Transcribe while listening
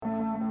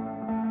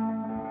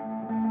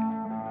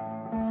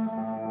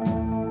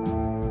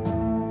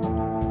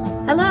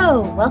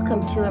Hello, welcome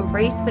to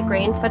Embrace the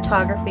Grain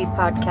Photography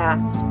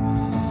Podcast.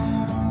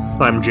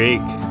 I'm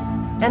Jake.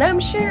 And I'm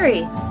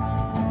Sherry.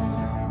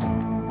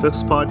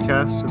 This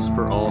podcast is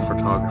for all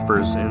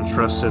photographers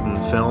interested in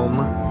film,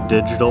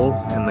 digital,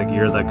 and the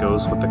gear that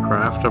goes with the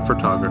craft of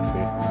photography.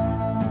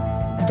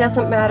 It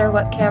doesn't matter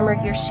what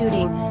camera you're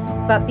shooting,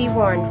 but be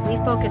warned, we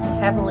focus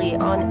heavily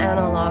on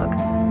analog.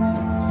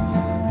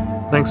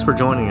 Thanks for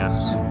joining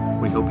us.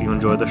 We hope you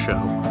enjoy the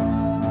show.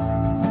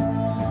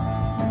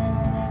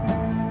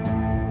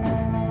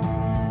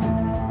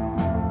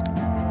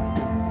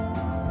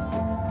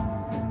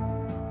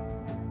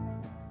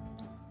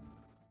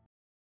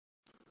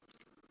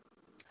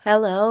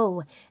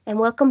 Hello, and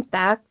welcome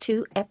back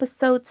to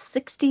episode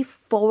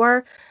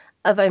 64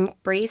 of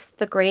Embrace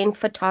the Grain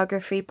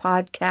Photography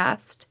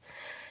Podcast.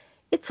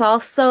 It's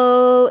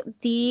also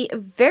the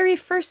very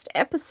first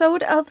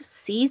episode of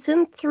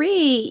season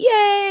 3.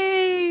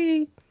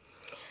 Yay!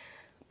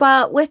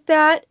 But with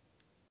that,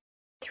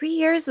 3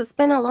 years has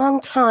been a long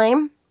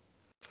time,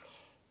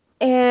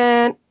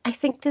 and I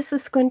think this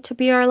is going to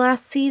be our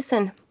last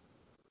season.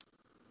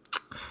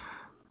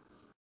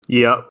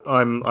 Yeah,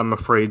 I'm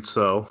afraid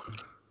so.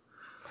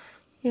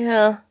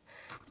 Yeah,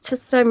 it's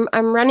just I'm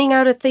running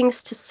out of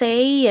things to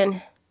say,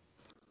 and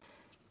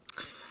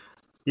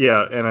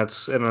yeah, and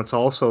it's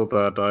also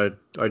that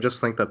I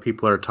just think that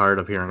people are tired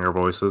of hearing our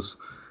voices.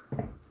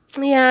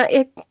 yeah,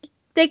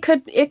 it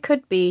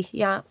could be.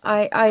 Yeah,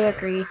 I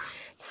agree.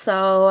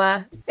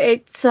 So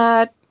it's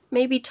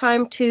maybe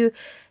time to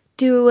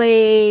do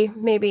a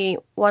maybe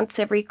once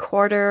every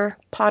quarter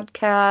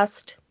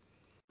podcast.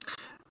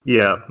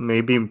 Yeah,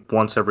 maybe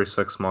once every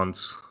 6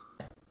 months.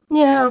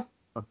 Yeah.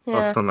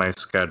 That's a nice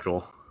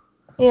schedule.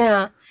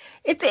 Yeah.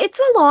 It's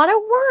a lot of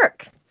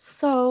work.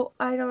 So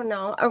I don't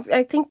know.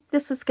 I think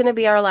this is going to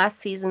be our last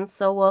season,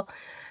 so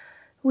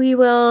we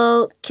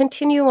will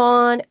continue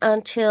on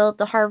until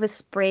the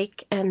harvest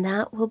break, and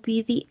that will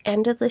be the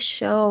end of the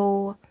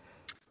show.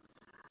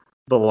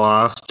 The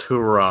last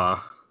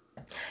hurrah.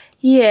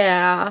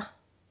 Yeah.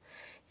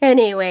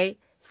 Anyway,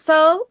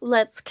 so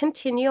let's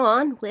continue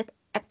on with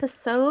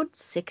episode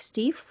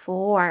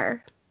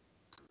 64.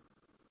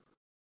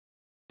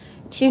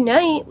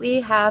 Tonight we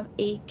have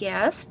a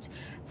guest,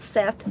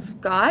 Seth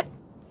Scott.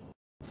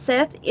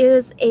 Seth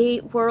is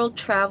a world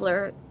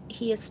traveler.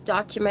 He has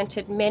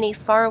documented many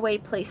faraway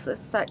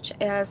places such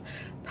as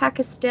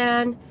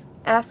Pakistan,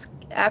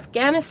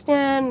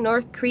 Afghanistan,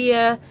 North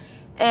Korea,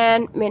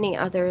 and many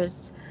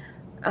others.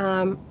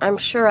 I'm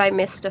sure I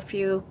missed a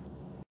few,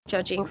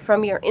 judging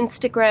from your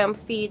Instagram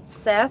feed.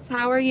 Seth,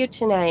 how are you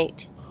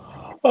tonight?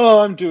 Oh,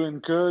 I'm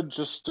doing good.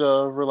 Just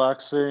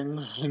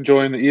relaxing,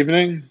 enjoying the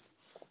evening.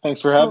 Thanks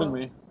for having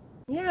me.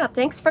 Yeah,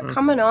 thanks for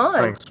coming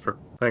on.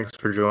 Thanks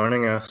for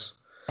joining us.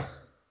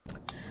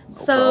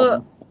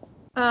 So,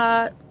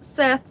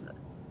 Seth,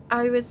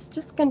 I was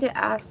just going to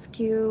ask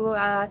you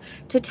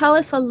to tell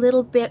us a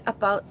little bit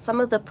about some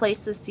of the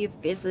places you've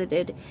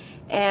visited,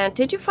 and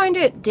did you find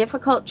it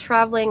difficult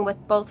traveling with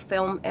both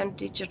film and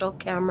digital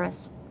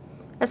cameras,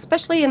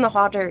 especially in the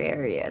hotter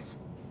areas?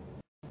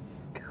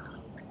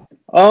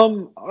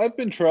 I've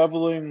been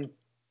traveling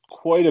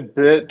quite a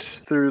bit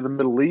through the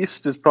Middle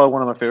East. It's probably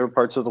one of my favorite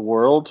parts of the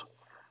world.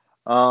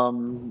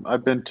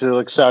 I've been to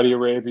like Saudi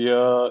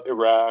Arabia,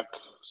 Iraq,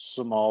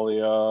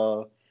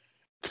 Somalia,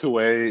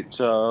 Kuwait,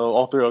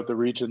 all throughout the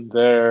region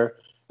there,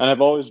 and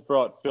I've always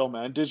brought film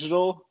and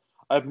digital.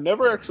 I've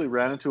never actually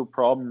ran into a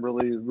problem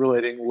really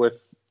relating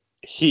with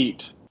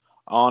heat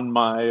on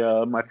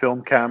my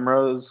film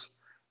cameras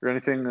or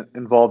anything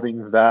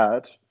involving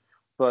that,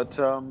 but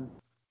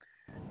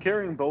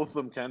carrying both of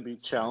them can be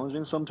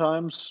challenging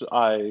sometimes.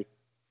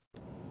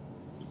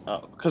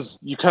 Because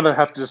you kind of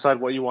have to decide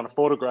what you want to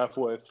photograph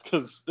with.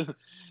 Because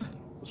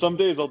some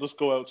days I'll just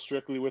go out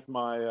strictly with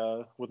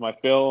my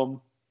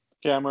film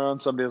camera,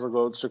 and some days I'll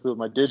go out strictly with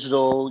my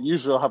digital.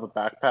 Usually I'll have a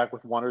backpack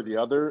with one or the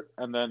other,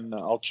 and then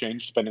I'll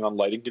change depending on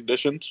lighting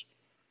conditions.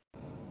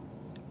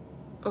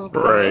 Okay.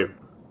 Right.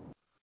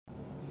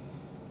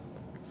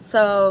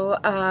 So,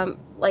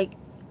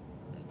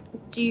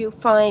 do you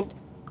find,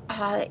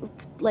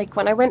 like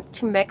when I went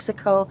to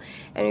Mexico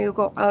and you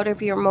go out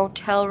of your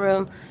motel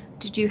room,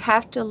 did you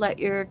have to let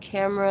your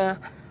camera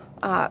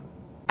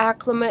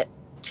acclimate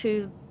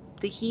to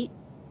the heat?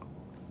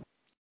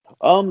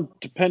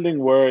 Depending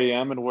where I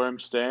am and where I'm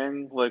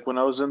staying, like when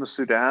I was in the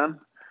Sudan,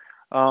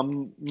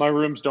 my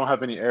rooms don't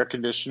have any air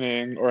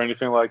conditioning or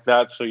anything like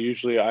that, so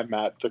usually I'm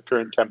at the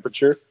current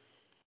temperature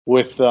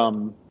with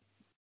the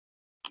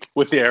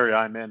area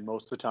I'm in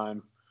most of the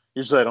time.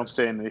 Usually I don't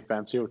stay in any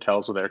fancy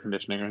hotels with air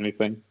conditioning or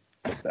anything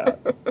like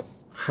that.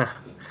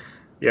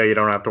 Yeah, you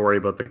don't have to worry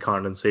about the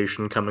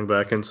condensation coming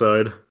back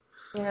inside.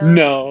 Yeah.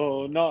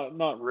 No,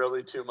 not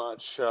really too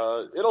much.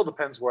 It all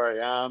depends where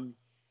I am,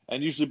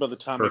 and usually by the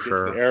time I get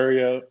to the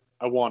area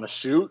I want to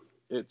shoot,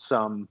 it's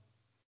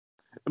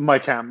my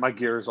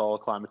gear is all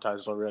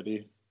acclimatized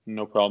already.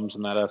 No problems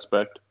in that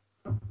aspect.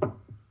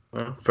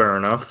 Well, fair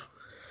enough.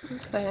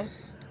 Okay.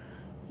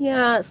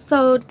 Yeah,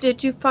 so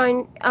did you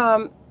find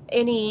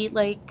any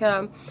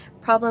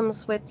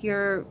problems with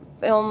your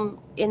film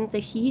in the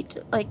heat?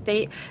 Like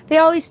they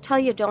always tell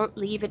you don't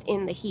leave it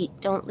in the heat,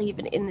 don't leave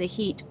it in the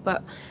heat.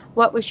 But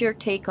what was your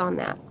take on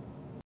that?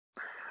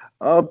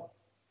 Uh,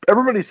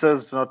 Everybody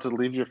says not to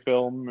leave your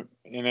film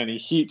in any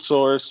heat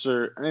source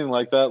or anything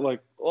like that.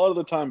 Like a lot of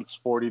the time, it's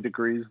 40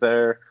 degrees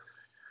there,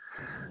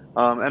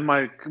 and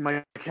my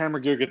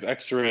camera gear gets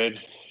X-rayed.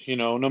 You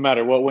know, no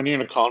matter what, when you're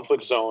in a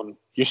conflict zone,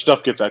 your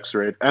stuff gets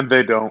X-rayed, and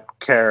they don't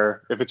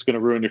care if it's going to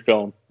ruin your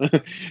film. No.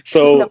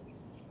 So,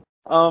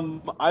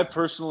 I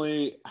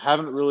personally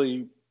haven't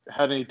really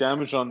had any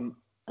damage on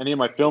any of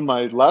my film.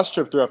 My last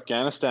trip through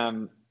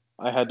Afghanistan,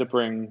 I had to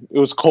bring. It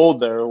was cold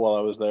there while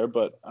I was there,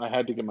 but I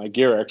had to get my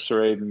gear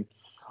X-rayed, and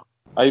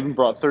I even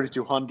brought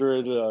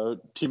 3200,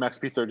 T-Max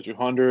P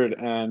 3200,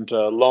 and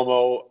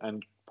Lomo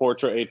and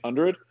Portra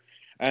 800,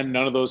 and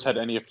none of those had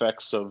any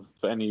effects of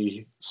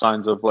any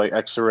signs of like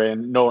X-ray,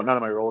 and no, none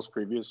of my rolls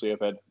previously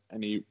have had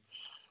any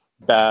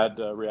bad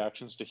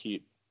reactions to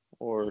heat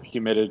or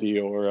humidity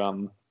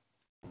or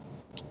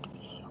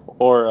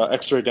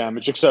X-ray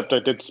damage. Except I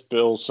did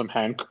spill some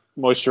Hank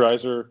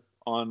moisturizer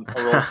on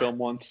a roll film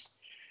once,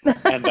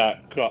 and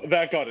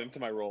that got into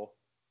my roll.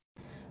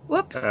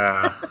 Whoops.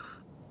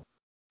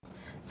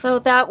 So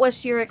that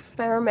was your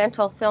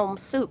experimental film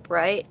soup,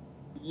 right?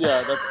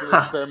 Yeah, that's the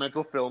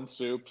experimental film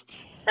soup.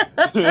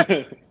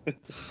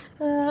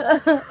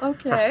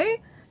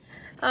 Okay.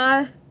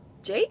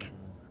 Jake?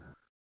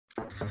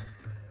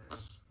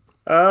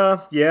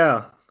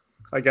 Yeah.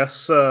 I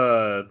guess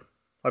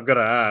I've got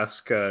to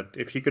ask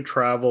if you could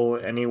travel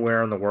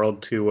anywhere in the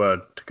world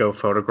to go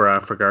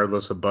photograph,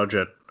 regardless of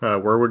budget.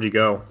 Where would you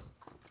go?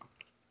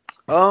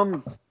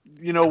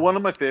 You know, one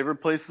of my favorite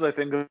places I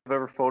think I've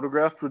ever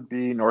photographed would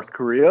be North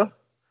Korea.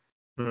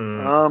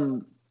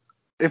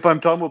 If I'm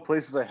talking about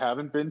places I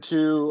haven't been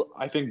to,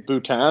 I think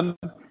Bhutan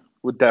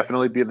would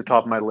definitely be at the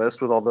top of my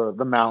list with all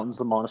the mountains,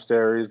 the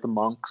monasteries, the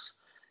monks.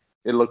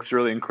 It looks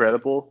really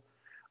incredible.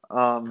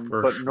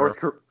 But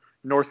sure.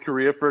 North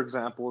Korea, for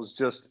example, is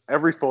just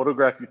every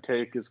photograph you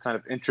take is kind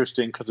of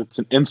interesting because it's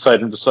an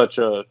insight into such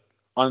a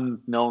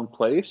unknown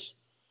place.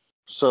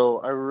 So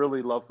I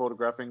really love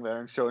photographing there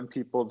and showing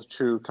people the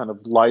true kind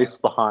of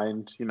life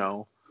behind, you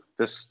know,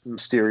 this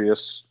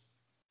mysterious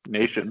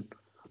nation.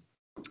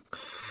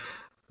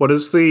 What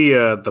is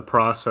the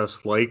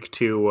process like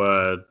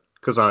to?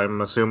 Because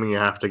I'm assuming you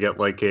have to get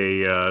like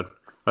a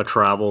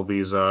travel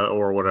visa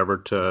or whatever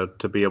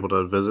to be able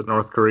to visit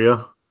North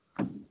Korea.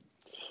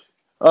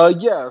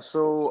 Yeah,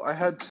 so I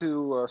had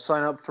to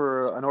sign up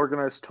for an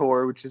organized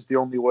tour, which is the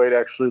only way to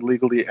actually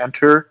legally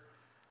enter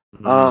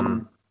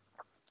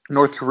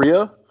North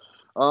Korea.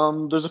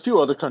 There's a few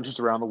other countries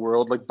around the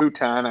world, like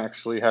Bhutan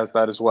actually has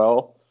that as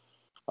well.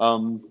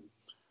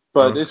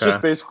 But it's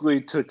just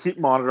basically to keep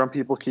monitor on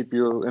people, keep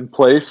you in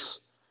place.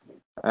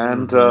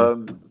 And,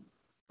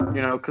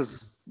 you know,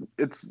 because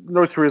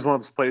North Korea is one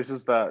of those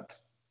places that,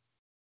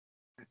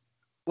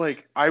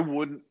 like, I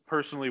wouldn't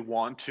personally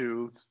want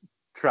to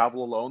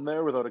travel alone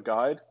there without a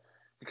guide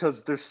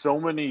because there's so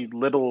many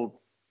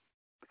little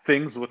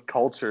things with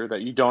culture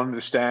that you don't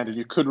understand and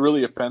you could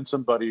really offend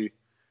somebody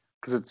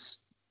because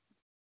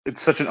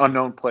it's such an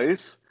unknown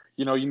place.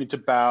 You know, you need to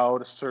bow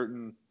to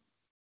certain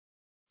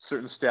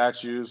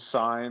statues,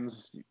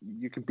 signs.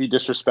 You can be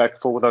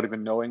disrespectful without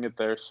even knowing it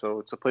there. So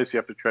it's a place you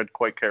have to tread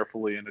quite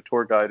carefully, and a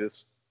tour guide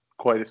is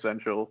quite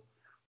essential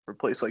for a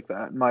place like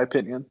that, in my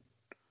opinion.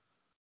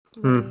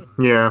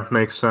 Yeah,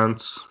 makes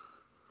sense.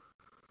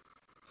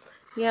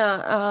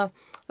 Yeah,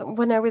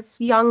 when I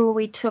was young,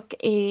 we took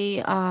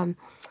I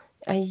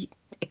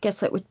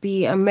guess it would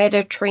be a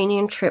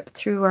Mediterranean trip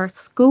through our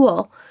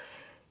school.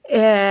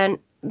 And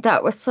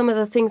that was some of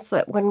the things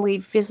that when we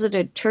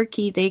visited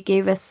Turkey, they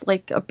gave us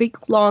like a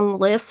big long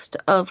list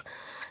of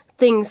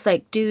things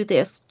like do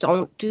this,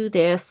 don't do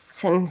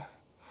this, and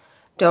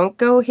don't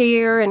go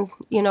here. And,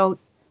 you know,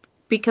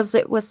 because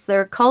it was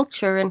their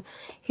culture. And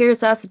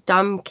here's us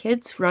dumb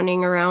kids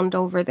running around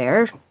over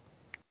there.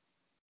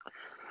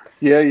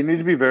 Yeah, you need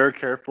to be very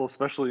careful,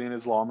 especially in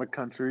Islamic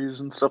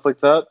countries and stuff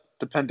like that,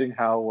 depending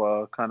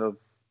how kind of,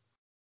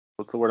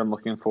 what's the word I'm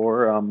looking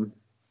for,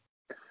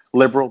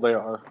 liberal they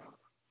are.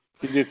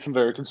 You get some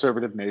very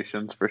conservative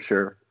nations for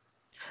sure.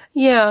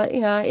 Yeah,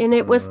 and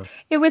it was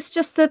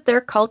just that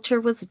their culture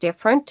was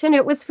different, and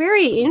it was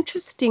very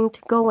interesting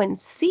to go and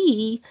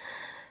see.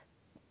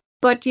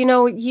 But you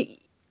know,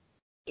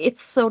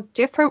 it's so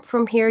different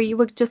from here. You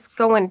would just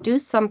go and do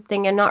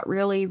something and not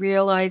really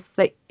realize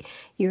that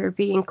you're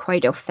being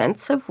quite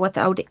offensive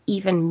without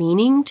even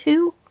meaning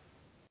to.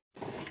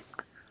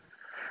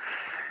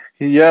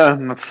 Yeah,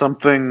 and that's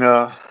something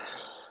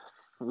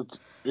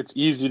it's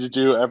easy to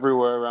do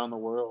everywhere around the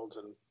world,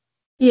 and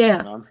Yeah.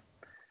 you know,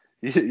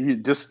 you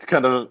just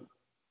kind of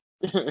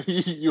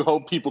you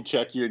hope people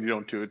check you and you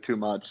don't do it too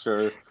much,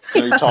 or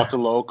you know, you talk to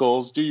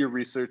locals, do your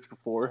research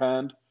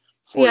beforehand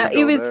before Yeah,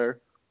 you go there.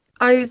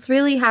 I was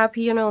really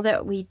happy, you know,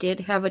 that we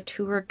did have a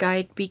tour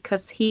guide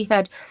because he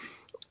had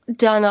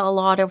done a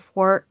lot of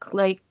work,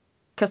 like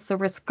because there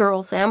was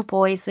girls and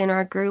boys in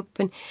our group,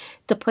 and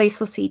the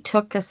places he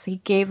took us,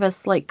 he gave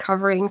us like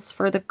coverings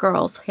for the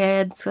girls'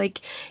 heads, like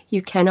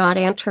you cannot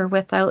enter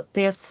without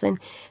this. And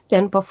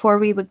then before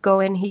we would go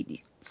in,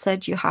 he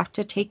said you have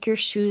to take your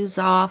shoes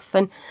off.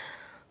 And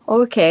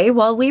okay,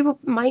 well, we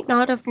might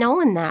not have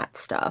known that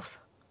stuff.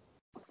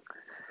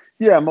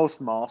 Yeah,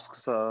 most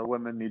mosques,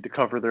 women need to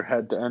cover their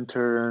head to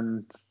enter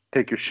and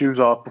take your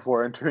shoes off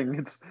before entering.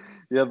 It's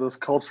those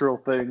cultural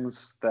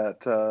things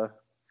that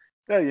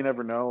you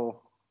never know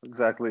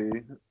exactly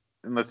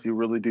unless you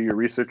really do your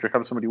research or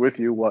have somebody with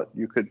you what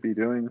you could be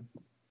doing.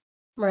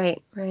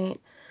 Right.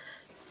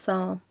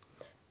 So,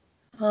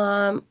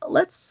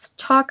 let's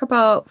talk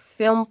about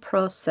film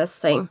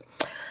processing.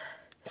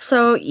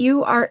 So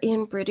you are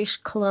in British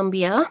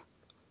Columbia.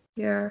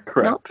 You're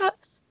Correct.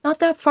 not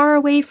that far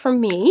away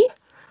from me.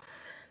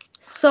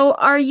 So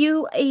are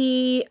you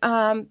a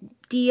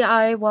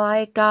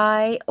DIY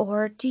guy,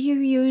 or do you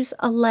use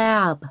a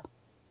lab?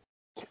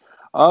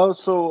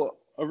 So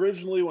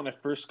originally when I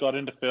first got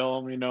into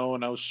film, and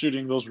I was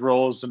shooting those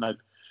rolls and I'd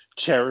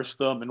cherish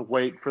them and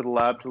wait for the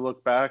lab to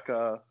look back,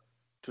 to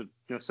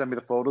send me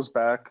the photos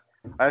back.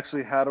 I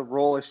actually had a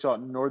roll I shot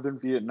in northern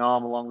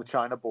Vietnam along the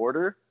China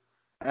border,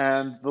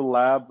 and the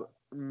lab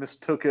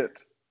mistook it.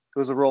 It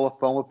was a roll of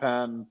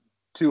Fomapan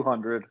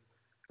 200,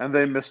 and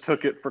they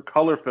mistook it for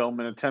color film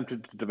and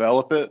attempted to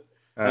develop it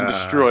and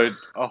destroyed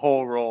a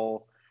whole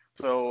roll.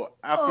 So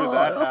after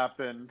that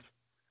happened,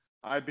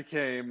 I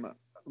became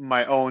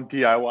my own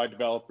DIY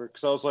developer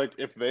because I was like,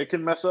 if they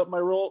can mess up my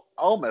roll,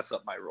 I'll mess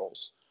up my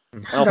rolls.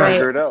 And I'll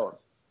figure it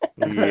out.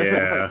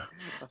 Yeah.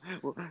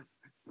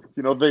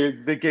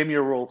 They gave me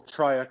a roll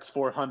Tri-X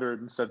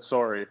 400 and said,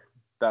 sorry,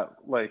 that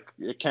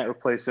it can't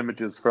replace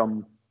images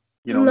from,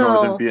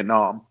 northern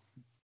Vietnam.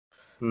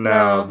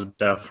 No,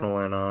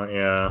 definitely not.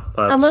 Yeah,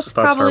 that's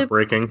probably,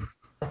 heartbreaking.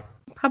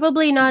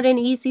 Probably not an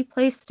easy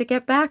place to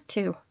get back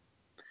to.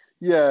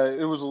 Yeah,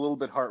 it was a little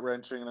bit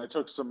heart-wrenching, and I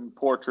took some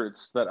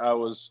portraits that I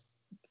was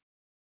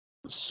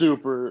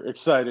super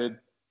excited.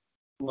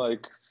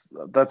 Like,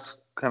 that's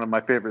kind of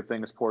my favorite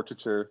thing is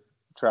portraiture,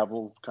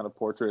 travel kind of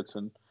portraits,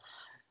 and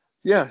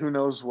yeah, who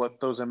knows what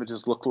those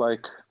images look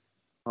like?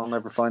 I'll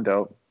never find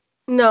out.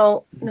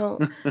 No.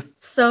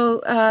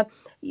 So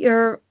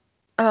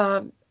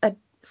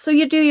so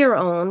you do your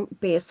own,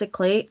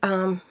 basically.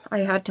 I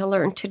had to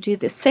learn to do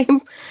the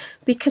same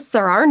because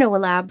there are no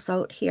labs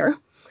out here.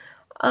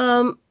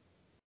 Do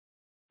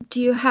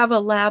you have a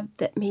lab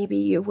that maybe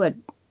you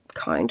would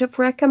kind of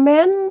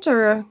recommend,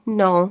 or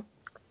no?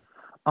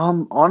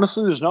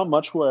 Honestly, there's not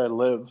much where I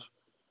live.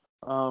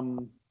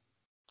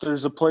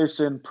 There's a place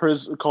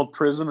called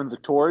Prism in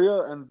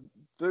Victoria, and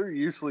they're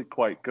usually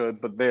quite good,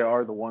 but they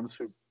are the ones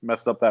who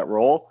messed up that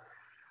roll.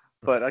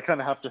 But I kind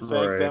of have to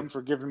thank them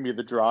for giving me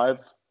the drive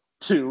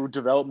to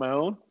develop my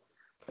own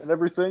and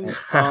everything.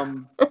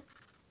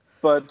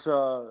 But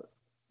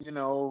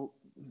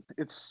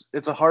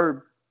it's a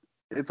hard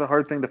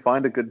thing to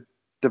find a good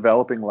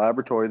developing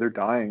laboratory. They're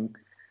dying,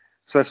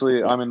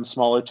 especially I'm in a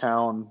smaller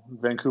town,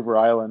 Vancouver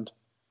Island.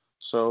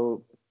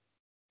 So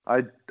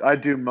I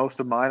do most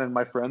of mine and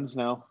my friends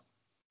now.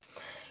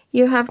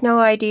 You have no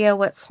idea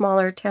what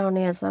smaller town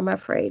is, I'm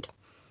afraid.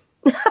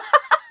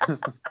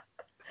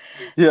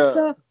 Yeah.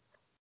 So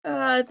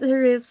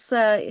there is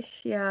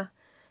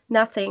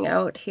nothing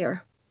out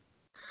here.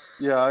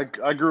 Yeah,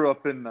 I grew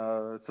up in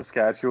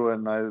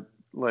Saskatchewan. I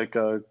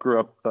grew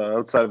up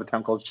outside of a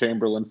town called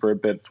Chamberlain for a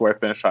bit. It's where I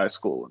finished high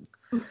school.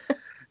 And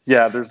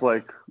yeah, there's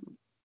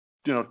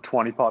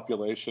 20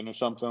 population or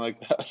something like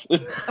that.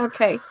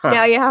 Okay,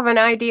 now you have an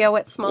idea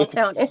what small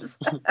town is.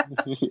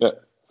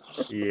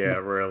 Yeah,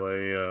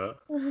 really.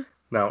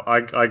 Now,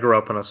 I grew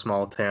up in a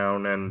small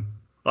town, and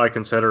I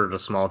consider it a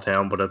small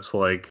town, but it's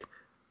like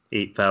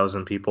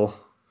 8,000 people.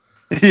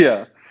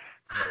 Yeah.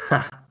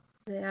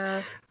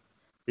 Yeah.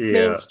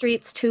 Main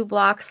Street's 2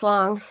 blocks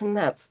long, and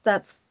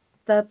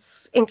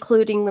that's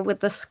including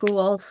with the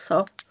school.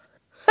 So.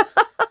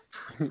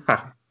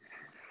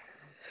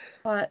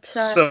 But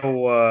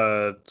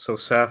so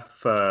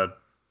Seth, do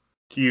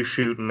you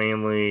shoot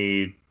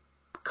mainly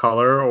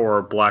color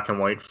or black and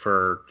white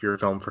for your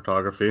film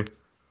photography?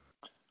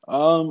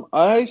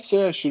 I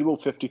say I shoot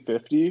about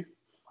 50-50.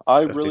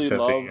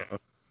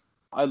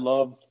 I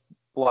love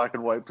black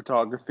and white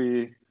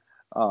photography.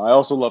 I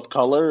also love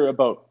color.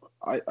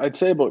 I'd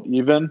say about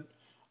even.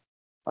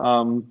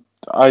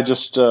 I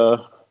just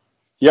I'm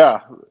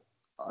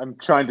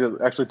trying to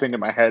actually think in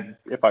my head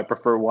if I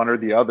prefer one or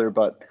the other,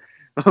 but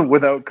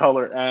without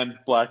color and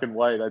black and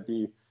white,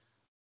 I'd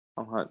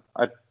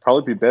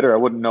probably be better. I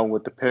wouldn't know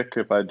what to pick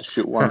if I had to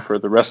shoot one for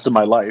the rest of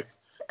my life,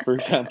 for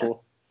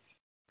example.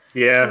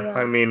 Yeah,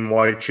 I mean,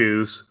 why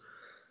choose?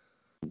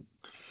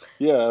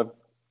 Yeah, I've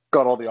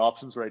got all the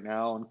options right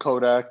now, and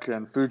Kodak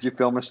and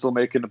Fujifilm are still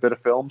making a bit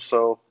of film,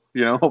 so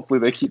hopefully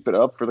they keep it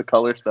up for the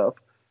color stuff.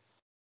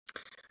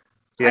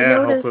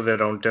 Yeah, hopefully they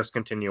don't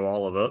discontinue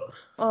all of it.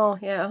 Oh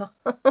yeah.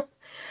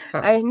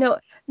 I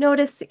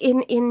notice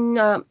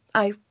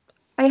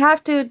I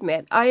have to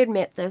admit, I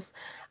admit this.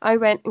 I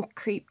went and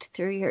creeped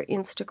through your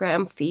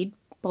Instagram feed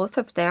both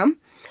of them.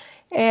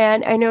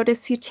 And I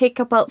notice you take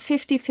about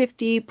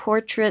 50-50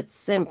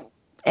 portraits and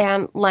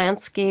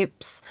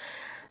landscapes.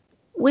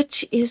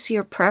 Which is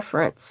your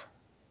preference?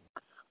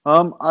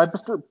 I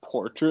prefer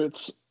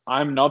portraits.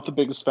 I'm not the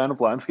biggest fan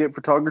of landscape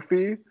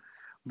photography,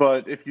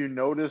 but if you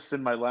notice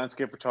in my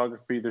landscape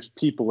photography, there's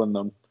people in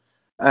them.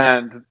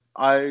 And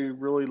I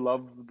really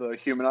love the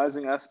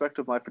humanizing aspect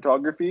of my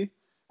photography,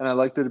 and I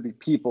like there to be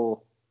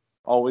people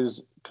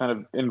always kind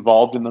of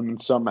involved in them in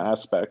some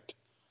aspect.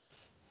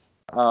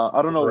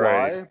 I don't know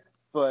Right. why,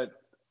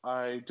 but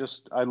I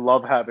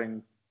love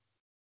having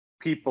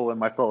people in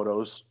my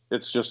photos.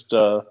 It's just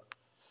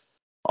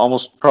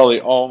almost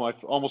all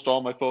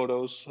my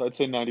photos. I'd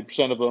say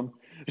 90% of them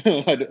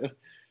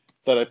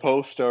that I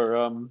post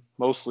are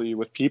mostly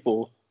with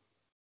people.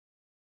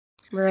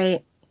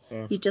 Right.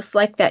 Yeah. You just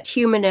like that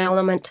human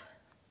element.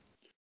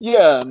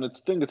 Yeah, and I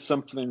think it's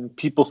something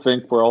people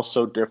think we're all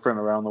so different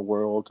around the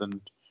world,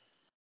 and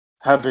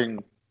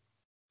having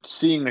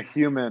seeing a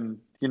human,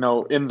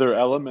 in their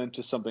element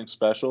is something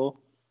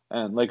special,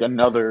 and like human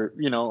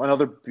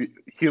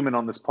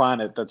on this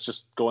planet that's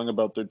just going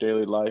about their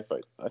daily life.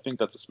 I think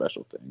that's a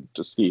special thing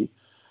to see,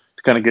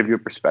 to kind of give you a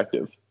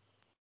perspective.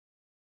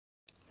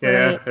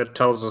 Yeah, Right. it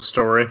tells a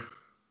story.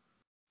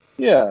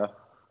 Yeah.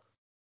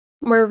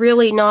 We're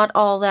really not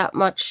all that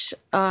much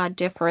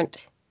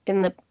different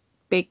in the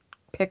big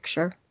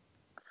picture.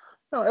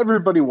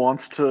 Everybody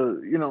wants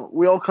to,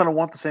 we all kind of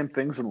want the same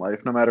things in life,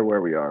 no matter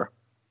where we are.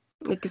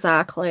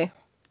 Exactly.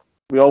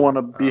 We all want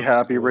to be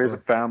happy, raise a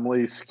Absolutely.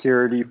 family,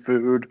 security,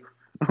 food.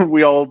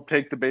 We all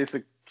take the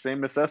basic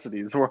same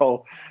necessities. We're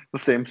all the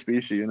same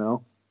species.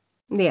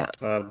 Yeah.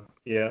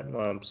 Yeah,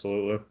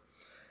 absolutely.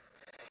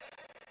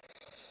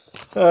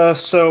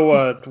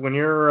 So when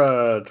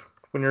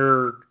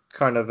you're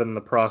kind of in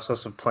the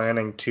process of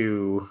planning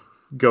to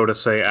go to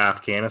say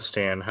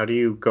Afghanistan, how do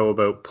you go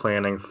about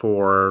planning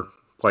for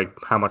like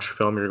how much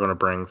film you're going to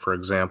bring, for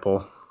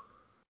example?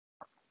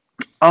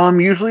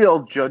 Usually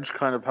I'll judge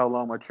kind of how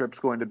long my trip's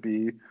going to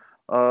be.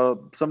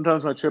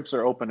 Sometimes my trips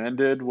are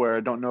open-ended where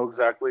I don't know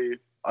exactly.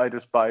 I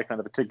just buy kind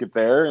of a ticket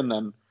there, and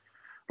then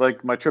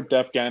like my trip to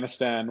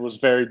Afghanistan was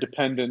very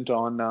dependent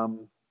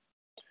on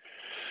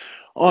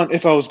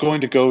if I was going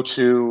to go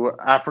to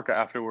Africa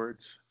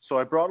afterwards. So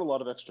I brought a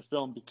lot of extra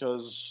film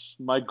because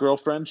my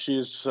girlfriend,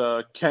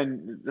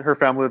 her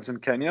family lives in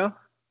Kenya.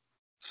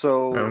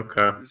 So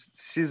Okay.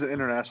 she's an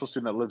international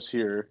student that lives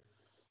here.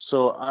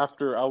 So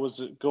after I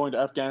was going to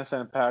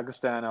Afghanistan and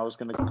Pakistan, I was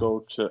going to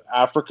go to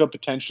Africa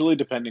potentially,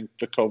 depending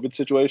the COVID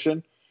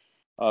situation.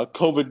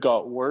 COVID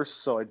got worse,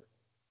 so I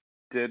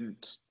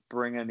didn't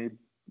bring any,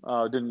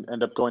 didn't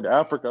end up going to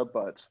Africa,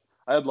 but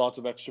I had lots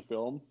of extra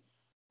film.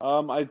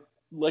 I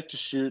like to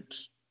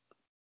shoot,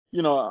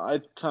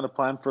 I kind of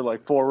plan for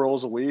like 4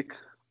 rolls a week,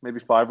 maybe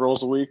 5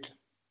 rolls a week,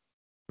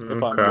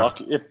 if I'm Okay.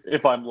 lucky.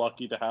 If I'm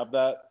lucky to have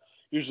that.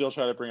 Usually, I'll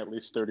try to bring at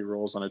least 30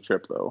 rolls on a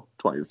trip, though,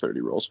 20 to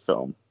 30 rolls of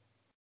film.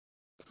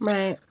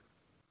 Right.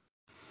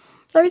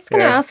 I was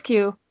going to Yeah. ask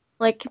you,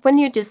 like, when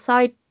you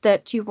decide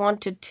that you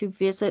wanted to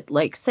visit,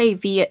 like, say,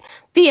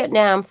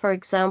 Vietnam, for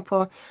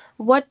example,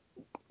 what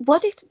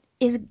what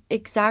is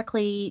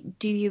exactly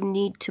do you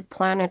need to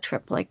plan a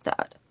trip like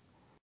that?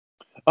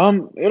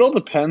 It all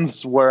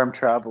depends where I'm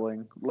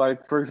traveling.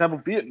 Like, for example,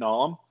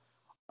 Vietnam.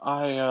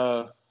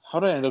 How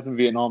did I end up in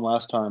Vietnam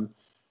last time?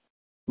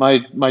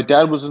 My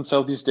dad was in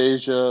Southeast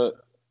Asia,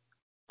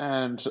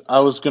 and I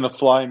was gonna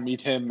fly and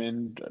meet him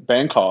in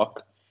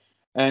Bangkok,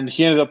 and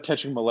he ended up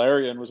catching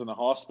malaria and was in the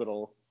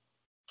hospital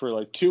for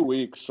like 2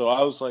 weeks. So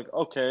I was like,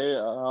 okay,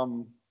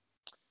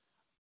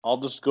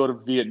 I'll just go to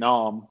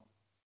Vietnam,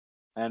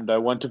 and I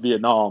went to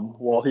Vietnam.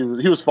 Well,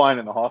 he was fine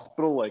in the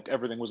hospital, like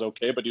everything was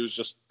okay, but he was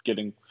just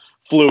getting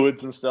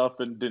fluids and stuff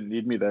and didn't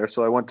need me there.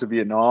 So I went to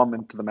Vietnam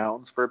and to the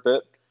mountains for a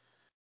bit,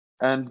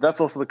 and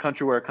that's also the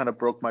country where I kind of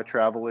broke my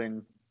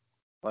traveling.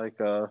 Like,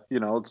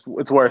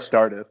 it's where I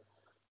started.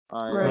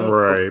 I Right.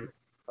 Right.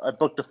 I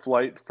booked a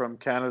flight from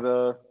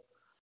Canada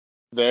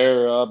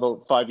there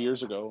about 5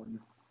 years ago, and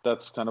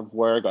that's kind of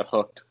where I got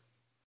hooked.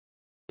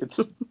 It's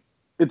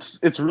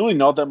it's really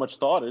not that much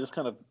thought. I just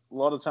kind of a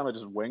lot of the time I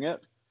just wing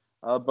it.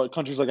 But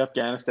countries like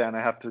Afghanistan,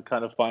 I have to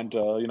kind of find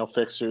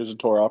fixers and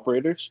tour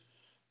operators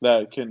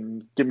that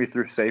can get me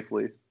through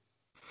safely.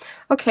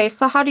 Okay,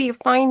 so how do you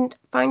find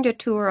a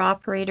tour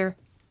operator?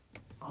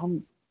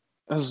 Um,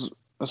 as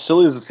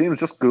silly as it seems,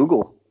 just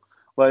Google.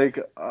 Like,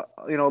 a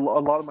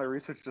lot of my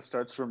research just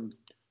starts from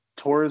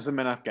tourism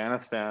in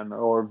Afghanistan,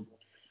 or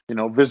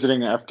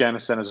visiting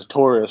Afghanistan as a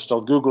tourist.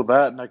 I'll Google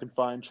that, and I can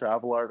find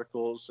travel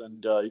articles,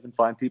 and you can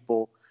find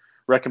people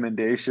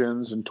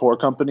recommendations and tour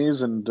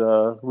companies and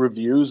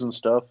reviews and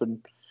stuff.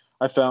 And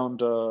I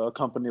found a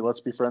company,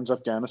 Let's Be Friends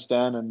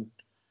Afghanistan, and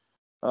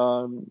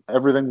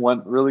everything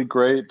went really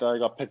great. I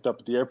got picked up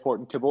at the airport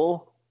in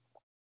Kabul,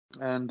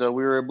 and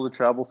we were able to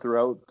travel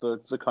throughout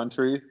the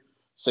country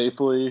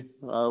safely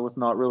with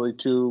not really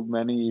too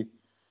many,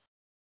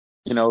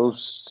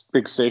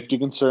 big safety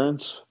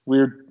concerns.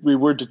 We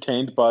were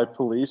detained by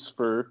police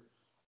for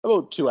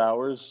about 2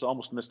 hours,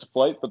 almost missed a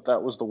flight, but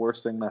that was the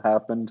worst thing that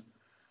happened.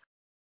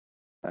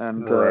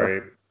 And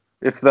Right.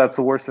 if that's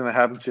the worst thing that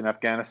happens to you in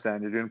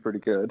Afghanistan, you're doing pretty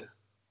good.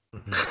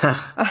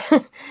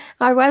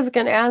 I was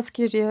going to ask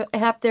you,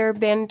 have there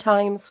been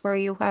times where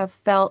you have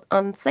felt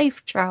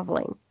unsafe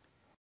traveling?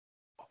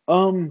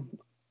 Um,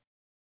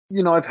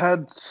 I've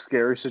had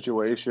scary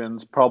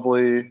situations.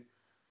 Probably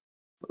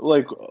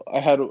like I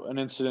had an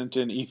incident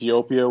in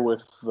Ethiopia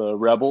with the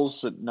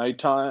rebels at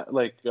nighttime.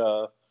 Like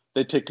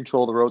they take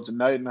control of the roads at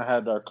night, and I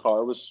had our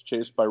car was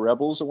chased by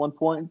rebels at one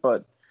point.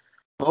 But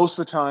most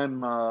of the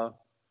time, I've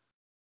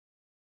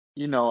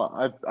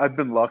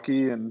been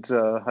lucky, and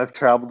I've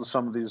traveled to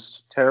some of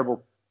these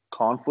terrible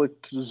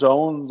conflict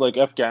zones, like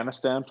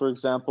Afghanistan, for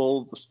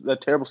example.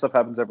 That terrible stuff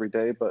happens every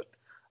day, but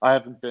I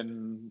haven't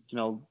been,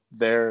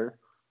 there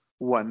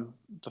when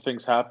the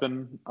things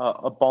happen.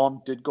 A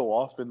bomb did go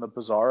off in the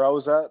bazaar I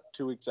was at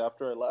 2 weeks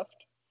after I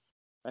left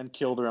and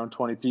killed around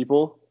 20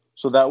 people.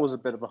 So that was a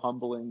bit of a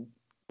humbling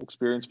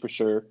experience for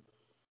sure.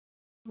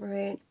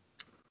 Right.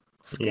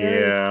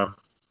 Scary. Yeah,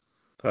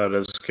 that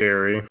is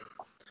scary.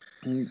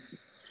 Mm.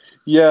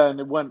 Yeah,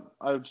 and I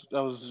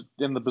was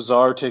in the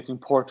bazaar taking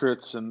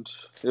portraits, and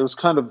it was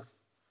kind of,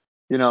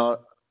 you know,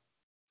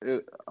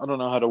 I don't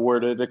know how to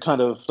word it. It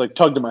kind of like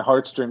tugged at my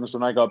heartstrings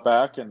when I got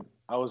back, and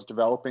I was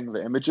developing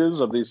the images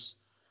of these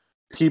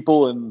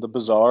people in the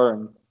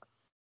bazaar,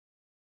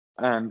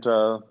 and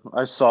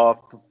I saw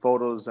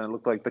photos, and it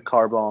looked like the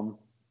car bomb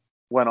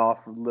went off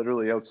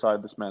literally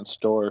outside this man's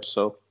store.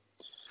 So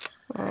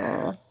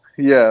Uh,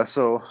 yeah,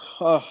 so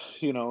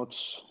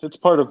it's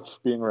part of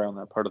being around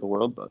that part of the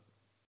world, but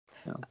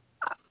yeah.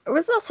 I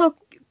was also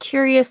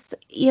curious,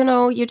 you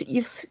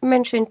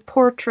mentioned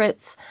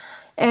portraits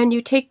and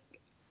you take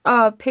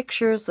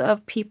pictures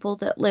of people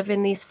that live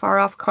in these far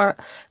off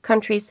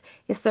countries.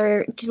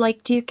 Do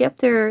you get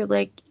their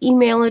like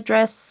email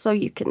address so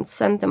you can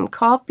send them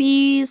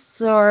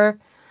copies, or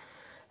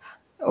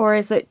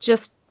is it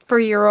just for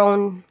your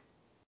own?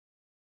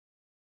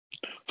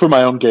 For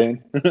my own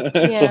gain.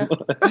 Yeah.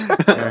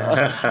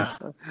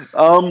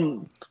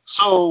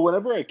 So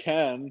whenever I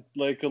can,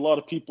 like a lot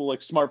of people,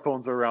 like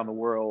smartphones are around the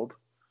world.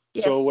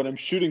 So Yes. when I'm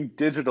shooting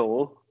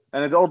digital,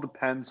 and it all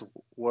depends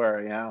where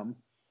I am,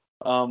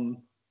 um,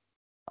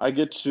 I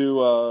get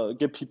to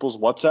get people's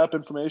WhatsApp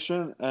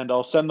information, and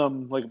I'll send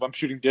them, like if I'm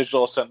shooting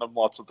digital, I'll send them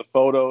lots of the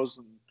photos,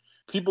 and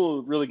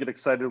people really get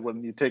excited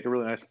when you take a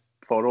really nice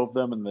photo of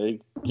them and they,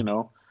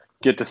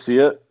 get to see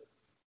it.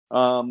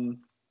 Um,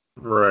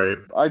 Right.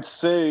 I'd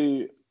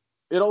say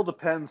it all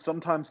depends.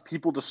 Sometimes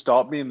people just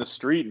stop me in the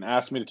street and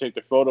ask me to take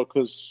their photo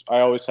because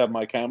I always have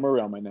my camera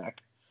around my neck.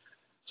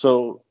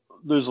 So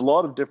there's a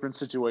lot of different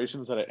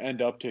situations that I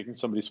end up taking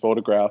somebody's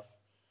photograph.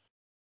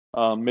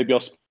 Maybe I'll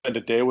spend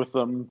a day with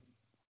them.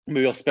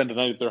 Maybe I'll spend a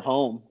night at their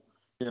home.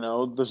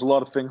 There's a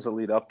lot of things that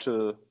lead up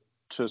to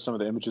some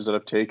of the images that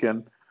I've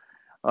taken.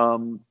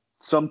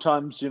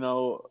 Sometimes,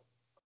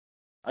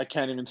 I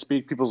can't even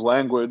speak people's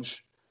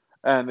language,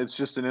 and it's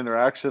just an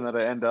interaction that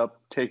I end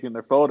up taking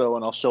their photo,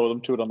 and I'll show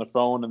them to it on their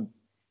phone, and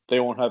they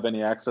won't have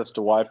any access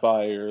to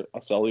Wi-Fi or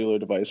a cellular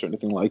device or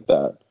anything like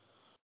that.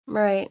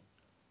 Right.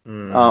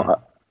 Uh,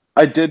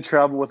 I did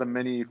travel with a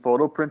mini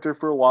photo printer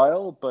for a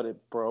while, but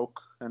it broke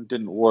and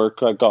didn't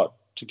work. I got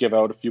to give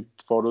out a few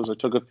photos I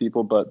took of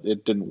people, but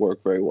it didn't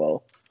work very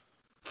well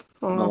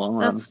in the Oh, long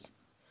run. that's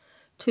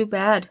too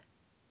bad.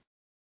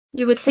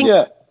 You would think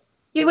Yeah,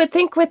 You would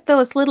think with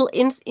those little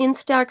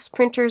Instax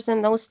printers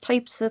and those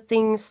types of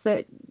things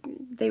that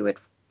they would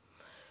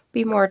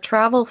be more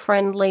travel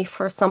friendly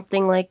for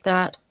something like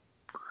that.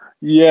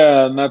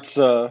 yeah, and that's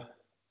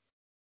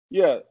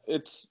yeah,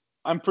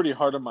 I'm pretty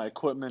hard on my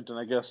equipment, and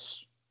I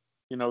guess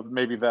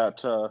maybe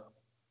that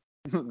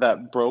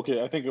that broke it.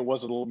 I think it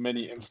was a little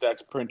mini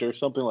Instax printer,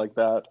 something like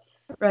that.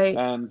 Right.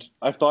 And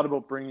I've thought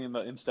about bringing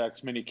the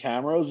Instax mini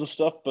cameras and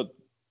stuff, but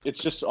it's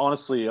just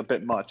honestly a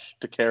bit much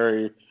to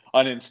carry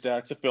an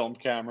Instax, a film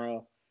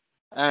camera,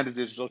 and a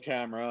digital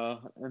camera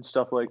and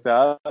stuff like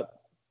that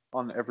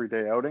on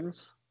everyday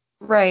outings.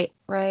 Right.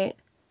 Right.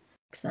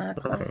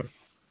 Exactly.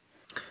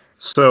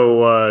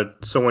 So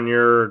when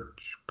you're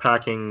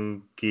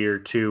packing gear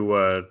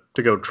to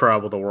go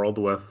travel the world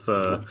with,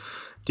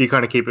 do you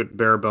kind of keep it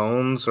bare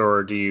bones,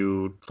 or do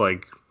you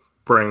like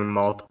bring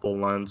multiple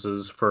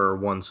lenses for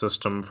one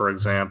system, for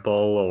example,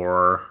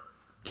 or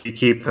do you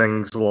keep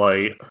things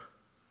light?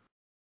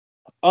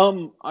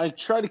 I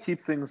try to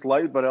keep things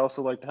light, but I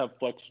also like to have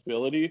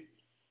flexibility.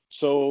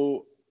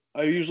 So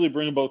I usually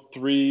bring about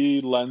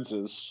 3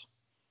 lenses,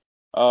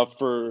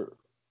 for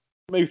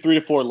maybe 3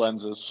 to 4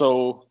 lenses.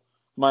 So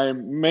my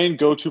main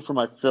go-to for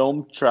my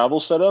film travel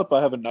setup,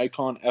 I have a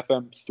Nikon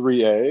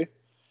FM3A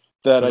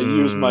that I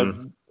use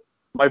Hmm.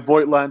 my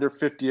Voigtlander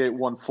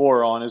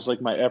 5814 on is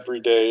like my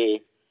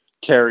everyday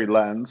carry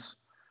lens,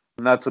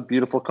 and that's a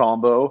beautiful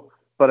combo.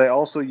 But I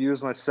also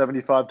use my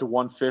 75 to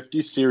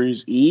 150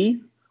 Series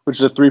E, which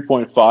is a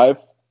 3.5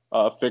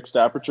 fixed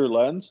aperture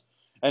lens,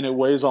 and it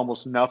weighs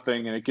almost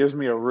nothing, and it gives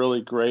me a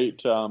really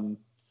great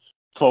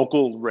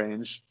focal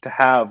range to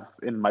have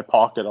in my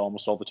pocket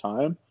almost all the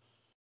time.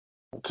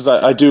 because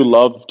I do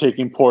love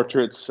taking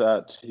portraits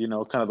at,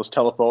 kind of those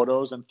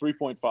telephotos, and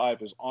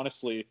 3.5 is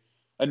honestly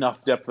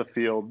enough depth of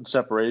field and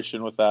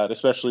separation with that,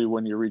 especially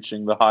when you're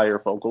reaching the higher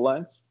focal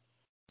length.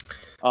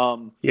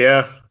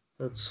 Yeah,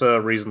 it's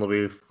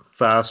reasonably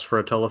fast for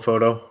a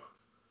telephoto.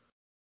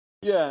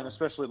 Yeah, and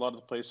especially a lot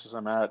of the places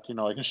I'm at,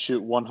 I can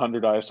shoot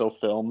 100 ISO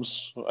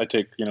films. I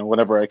take,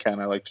 whenever I can,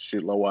 I like to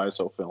shoot low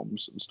ISO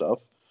films and stuff.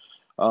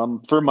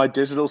 For my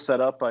digital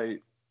setup,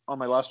 on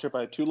my last trip,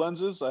 I had two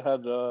lenses. I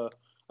had a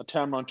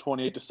Tamron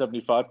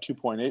 28-75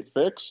 2.8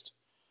 fixed,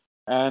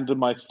 and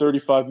my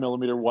 35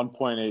 millimeter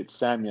 1.8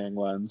 Samyang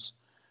lens,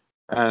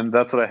 and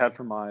that's what I had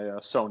for my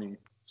Sony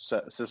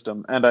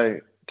system. And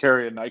I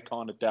carry a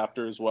Nikon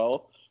adapter as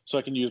well, so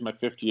I can use my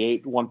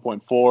 58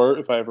 1.4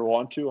 if I ever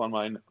want to on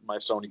my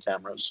Sony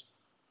cameras.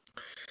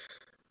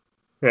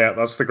 Yeah,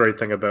 that's the great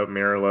thing about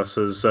mirrorless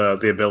is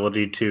the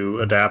ability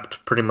to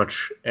adapt pretty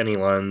much any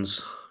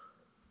lens.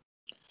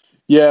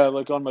 Yeah,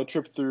 like on my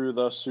trip through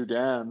the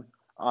Sudan,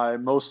 I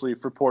mostly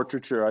for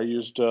portraiture I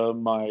used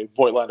my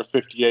Voigtlander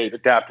 58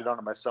 adapted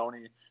onto my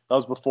Sony. That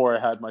was before I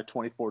had my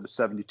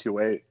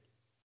 24-72/8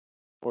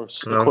 or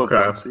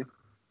equivalency.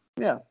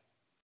 Yeah.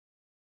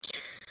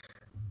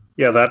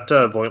 Yeah, that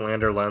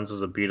Voigtlander lens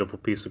is a beautiful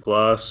piece of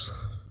glass.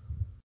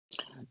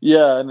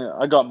 Yeah, and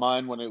I got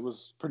mine when it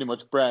was pretty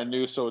much brand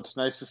new, so it's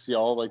nice to see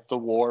all like the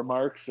war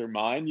marks are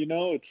mine.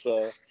 It's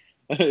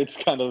it's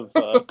kind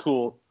of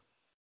cool.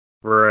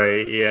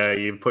 Right, yeah,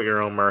 you put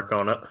your own mark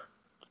on it.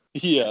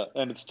 Yeah,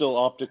 and it's still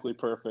optically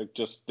perfect.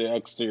 Just the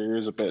exterior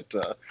is a bit.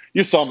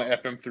 You saw my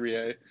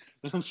FM3A.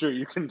 I'm sure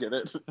you can get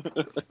it.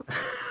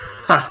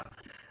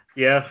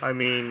 Yeah, I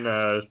mean,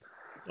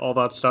 all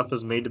that stuff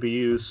is made to be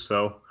used,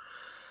 so.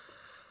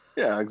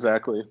 Yeah,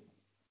 exactly.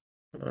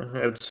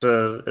 It's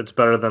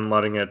better than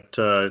letting it,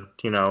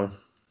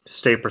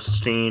 stay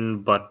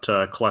pristine but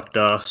collect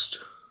dust.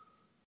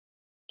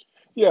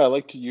 Yeah, I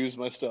like to use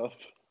my stuff.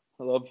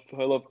 I love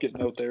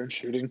getting out there and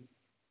shooting.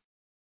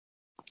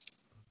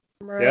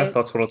 Right. Yeah,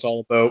 that's what it's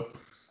all about.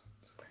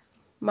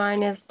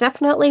 Mine is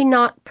definitely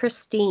not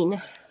pristine.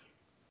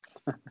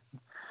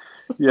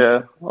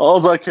 Yeah,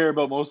 all I care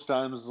about most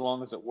times is as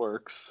long as it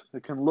works.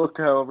 It can look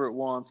however it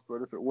wants,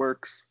 but if it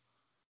works,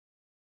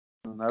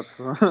 then that's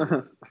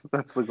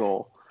that's the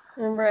goal.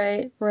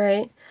 Right.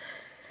 For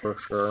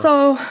sure.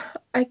 So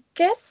I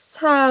guess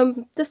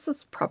this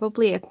is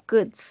probably a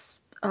good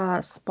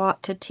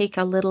spot to take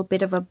a little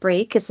bit of a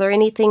break. Is there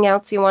anything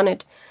else you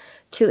wanted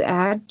to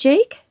add,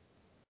 Jake?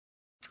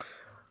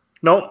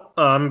 Nope,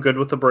 I'm good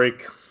with the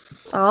break.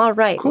 All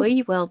right, Cool.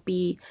 We will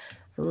be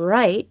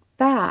right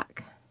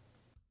back.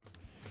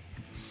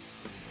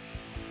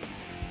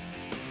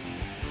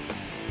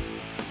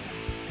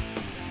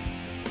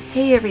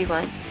 Hey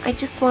everyone, I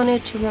just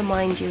wanted to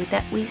remind you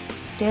that we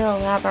still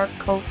have our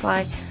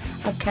Ko-Fi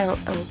account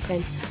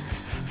open.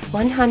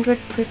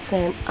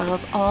 100%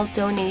 of all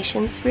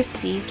donations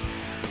received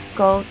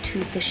go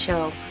to the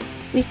show.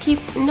 We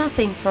keep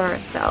nothing for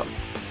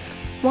ourselves.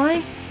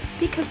 Why?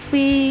 Because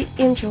we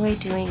enjoy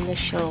doing the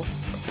show.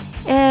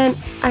 And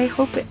I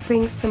hope it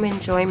brings some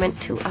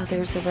enjoyment to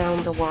others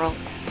around the world.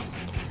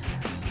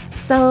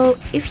 So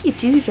if you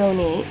do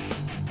donate,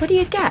 what do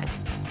you get?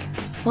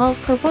 Well,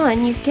 for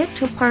one, you get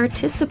to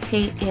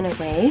participate in a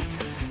way.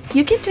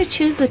 You get to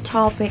choose a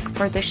topic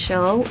for the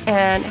show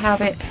and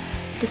have it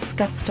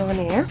discussed on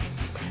air.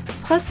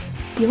 Plus,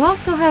 you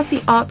also have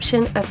the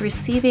option of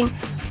receiving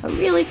a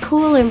really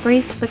cool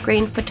Embrace the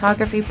Grain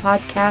Photography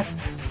podcast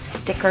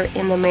sticker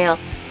in the mail.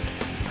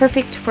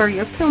 Perfect for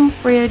your film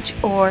fridge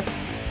or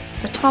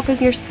the top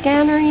of your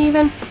scanner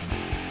even.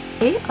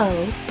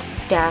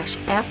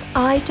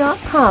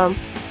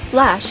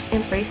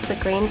 ao-fi.com/Embrace the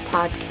Grain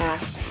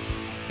podcast.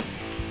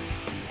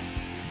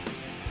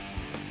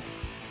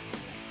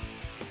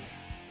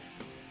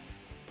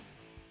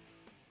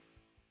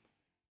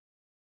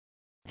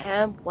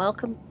 And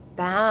welcome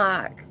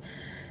back.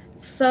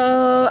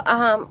 So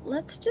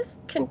let's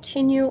just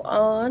continue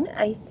on.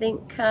 I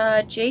think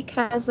Jake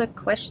has a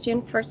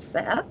question for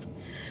Seth.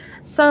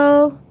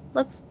 So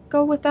let's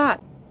go with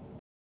that.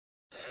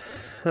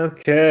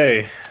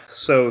 Okay,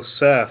 so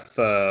Seth,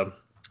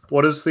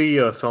 what is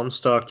the film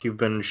stock you've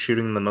been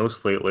shooting the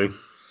most lately?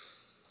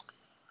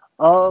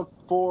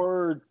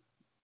 For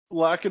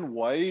black and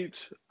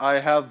white, I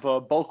have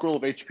a bulk roll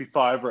of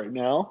HP5 right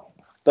now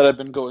that I've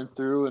been going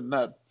through, and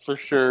that for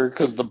sure,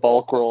 because the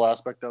bulk roll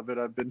aspect of it,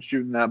 I've been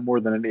shooting that more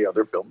than any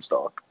other film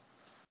stock.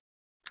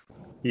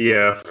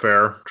 Yeah,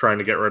 fair. Trying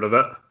to get rid of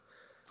it.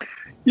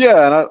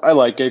 Yeah, and I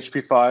like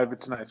HP5.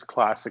 It's a nice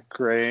classic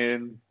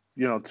grain.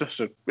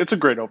 It's a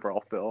great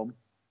overall film.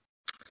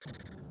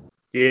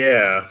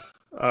 Yeah,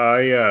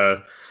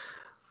 I've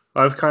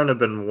kind of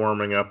been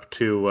warming up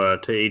to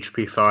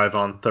HP5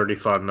 on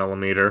 35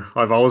 millimeter.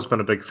 I've always been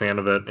a big fan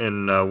of it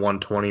in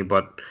 120,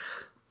 but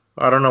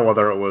I don't know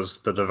whether it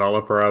was the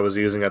developer I was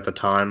using at the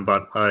time,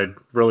 but I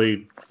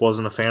really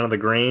wasn't a fan of the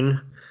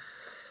grain.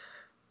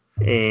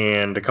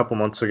 And a couple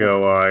months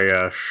ago,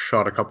 I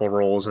shot a couple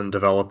rolls and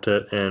developed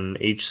it in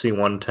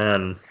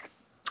HC110.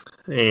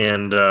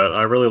 and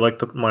I really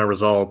like my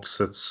results.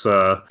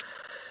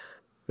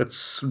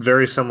 It's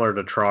very similar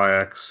to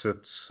Tri-X.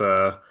 It's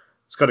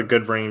got a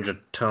good range of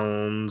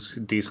tones,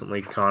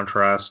 decently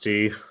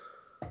contrasty.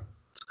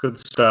 It's good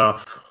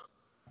stuff.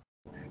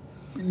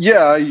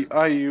 Yeah,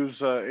 I use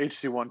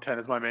HC110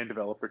 as my main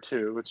developer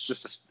too. It's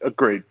just a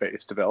great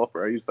base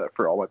developer. I use that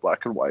for all my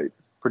black and white,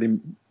 pretty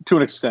to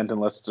an extent,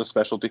 unless it's a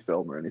specialty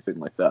film or anything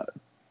like that.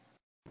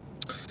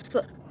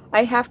 So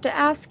I have to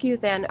ask you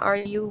then, are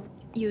you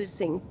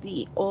using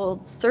the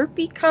old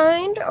Serpy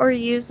kind or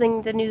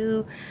using the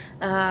new,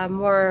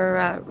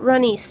 more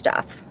runny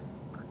stuff?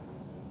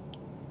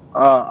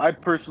 I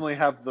personally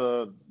have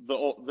the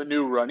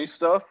new runny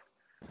stuff.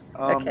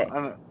 Okay.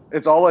 And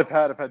it's all I've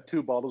had. I've had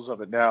 2 bottles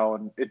of it now,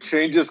 and it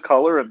changes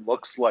color and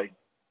looks like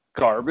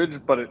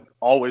garbage, but it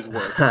always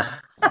works.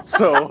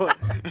 So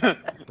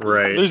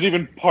Right. there's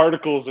even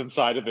particles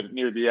inside of it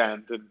near the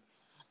end, and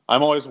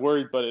I'm always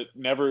worried, but it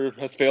never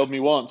has failed me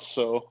once,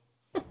 so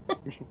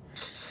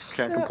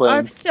can't complain.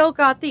 I've still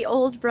got the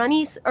old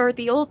runnies or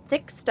the old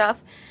thick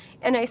stuff,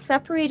 and I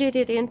separated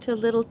it into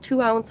little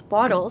 2-ounce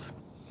bottles.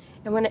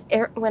 And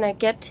when I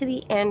get to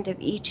the end of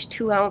each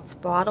 2-ounce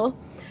bottle,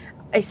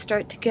 I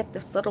start to get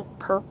this little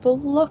purple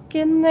look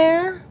in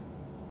there.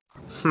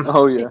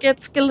 Oh yeah. It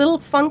gets a little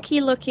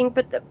funky looking,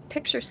 but the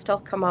pictures still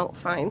come out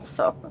fine,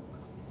 so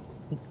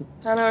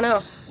I don't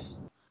know.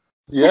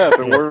 Yeah, if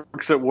it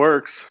works, it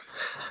works.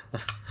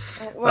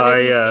 One of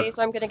these days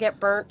I'm going to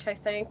get burnt, I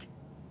think.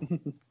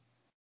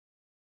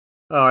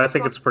 Oh, I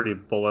think it's pretty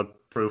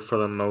bulletproof for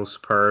the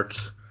most part.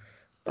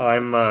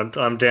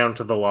 I'm down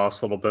to the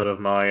last little bit of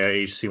my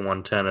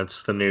HC110.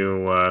 It's the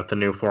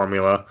new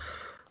formula,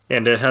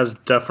 and it has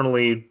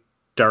definitely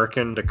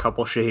darkened a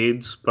couple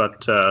shades,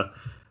 but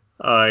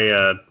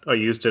I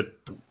used it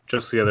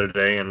just the other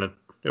day, and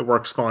it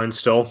works fine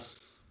still.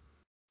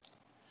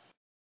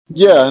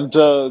 Yeah,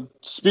 and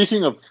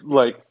speaking of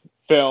like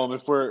film,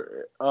 if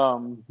we're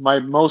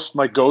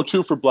my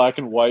go-to for black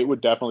and white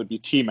would definitely be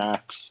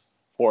T-Max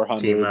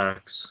 400.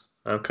 T-Max,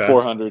 okay.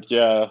 400,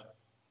 yeah,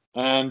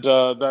 and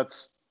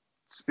that's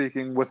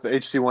speaking with the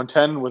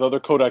HC110 with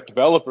other Kodak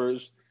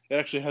developers. It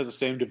actually has the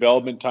same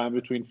development time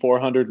between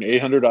 400 and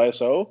 800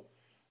 ISO,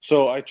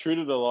 so I treat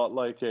it a lot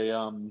like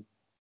a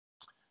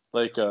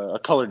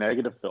color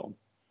negative film.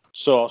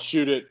 So I'll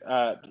shoot it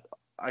at,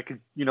 I could,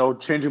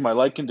 changing my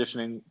light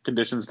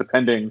conditions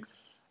depending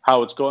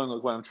how it's going.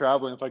 Like when I'm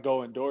traveling, if I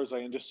go indoors,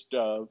 I can just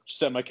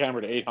set my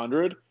camera to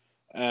 800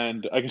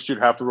 and I can shoot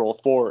half the roll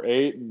of 4 or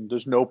 8, and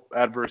there's no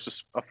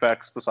adverse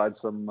effects besides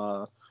some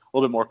a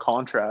little bit more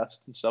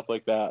contrast and stuff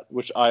like that,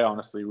 which I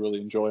honestly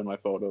really enjoy in my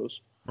photos.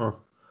 Huh.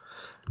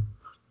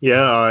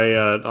 Yeah,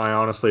 I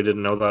honestly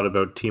didn't know that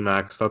about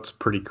T-Max. That's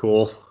pretty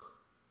cool.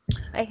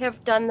 I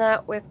have done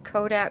that with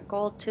Kodak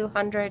Gold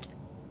 200.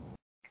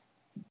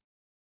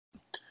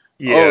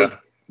 Yeah. Oh,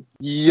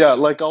 yeah,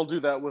 like I'll do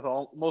that with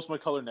most of my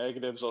color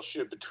negatives. I'll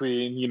shoot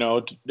between,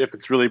 if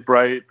it's really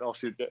bright, I'll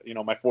shoot,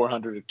 my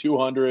 400 to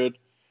 200,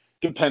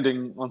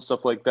 depending on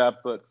stuff like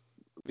that. But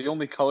the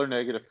only color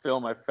negative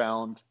film I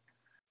found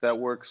that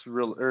works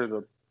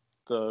the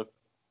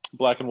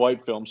black and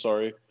white film,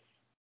 that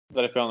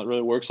I found that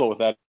really works well with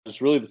that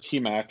is really the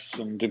T-Max.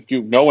 And if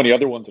you know any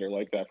other ones that are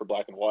like that for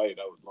black and white,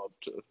 I would love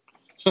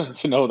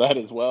to know that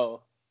as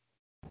well.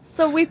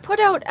 So we put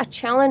out a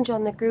challenge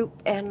on the group,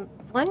 and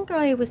one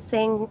guy was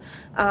saying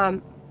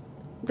the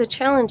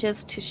challenge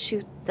is to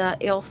shoot the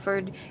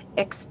Ilford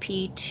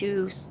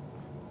XP2,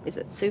 is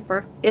it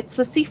Super? It's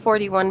the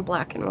C41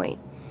 black and white.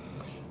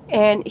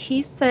 And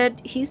he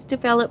said he's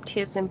developed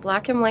his in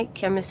black and white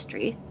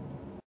chemistry.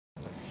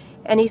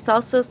 And he's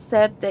also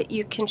said that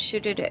you can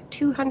shoot it at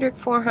 200,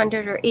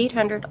 400, or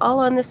 800, all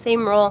on the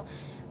same roll,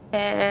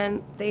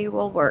 and they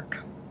will work.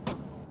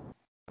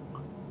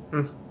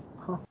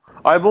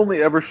 I've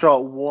only ever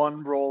shot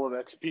one roll of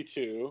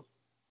XP2,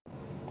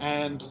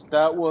 and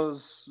that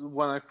was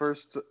when I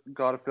first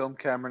got a film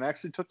camera and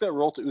actually took that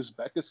roll to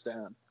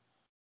Uzbekistan.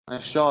 I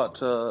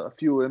shot a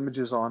few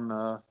images on,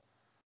 I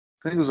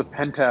think it was a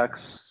Pentax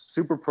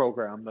super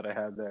program that I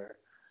had there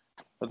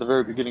at the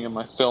very beginning of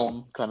my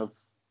film, kind of,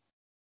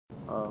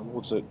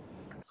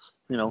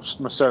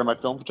 start of my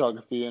film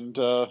photography, and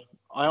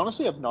I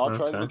honestly have not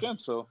tried it again,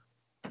 so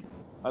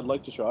I'd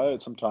like to try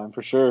it sometime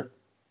for sure.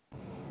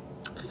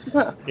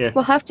 Well, yeah.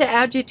 We'll have to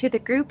add you to the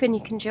group and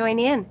you can join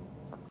in.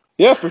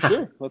 Yeah, for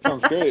sure. That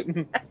sounds great.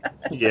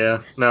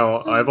 Yeah.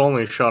 No, I've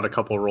only shot a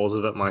couple rolls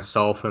of it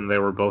myself, and they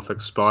were both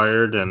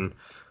expired, and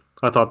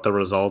I thought the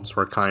results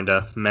were kind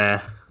of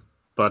meh.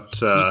 But,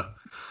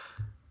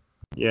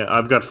 yeah,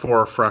 I've got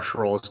 4 fresh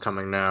rolls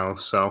coming now,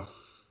 so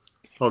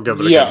I'll give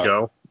it a good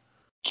go.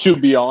 To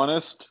be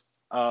honest,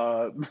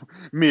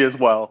 me as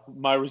well.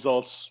 My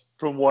results,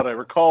 from what I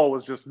recall,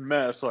 was just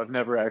meh, so I've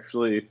never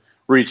actually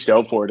reached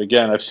out for it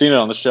again. I've seen it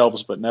on the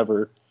shelves, but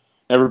never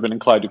been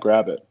inclined to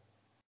grab it.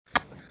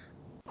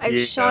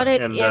 I've shot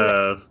it in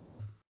the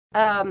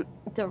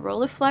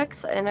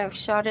Rolleiflex, and I've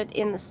shot it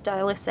in the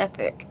Stylus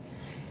Epic,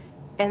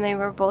 and they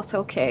were both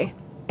okay.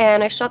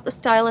 And I shot the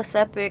Stylus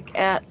Epic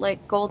at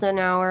like golden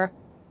hour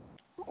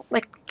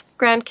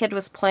grandkid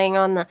was playing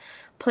on the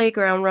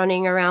playground,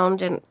 running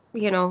around, and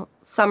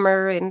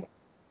summer and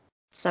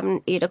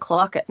 7, 8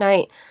 o'clock at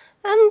night,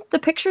 and the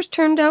pictures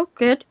turned out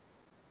good.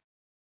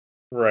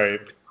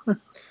 Right.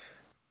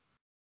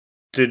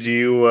 Did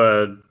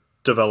you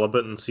develop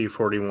it in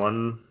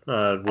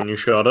C41 when you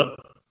shot it?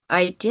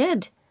 I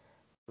did.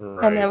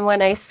 Right. And then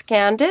when I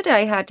scanned it,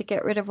 I had to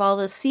get rid of all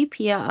the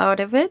sepia out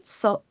of it.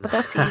 But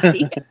that's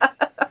easy.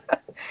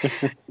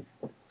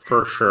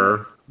 For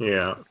sure.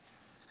 Yeah.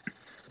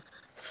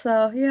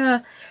 So yeah.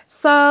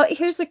 So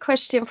here's a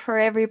question for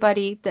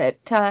everybody: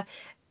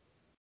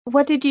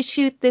 what did you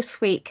shoot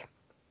this week?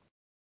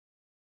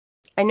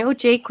 I know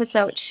Jake was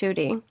out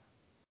shooting.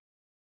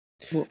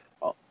 Yeah,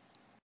 For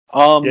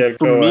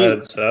go me,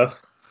 ahead,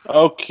 Seth.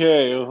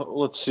 okay,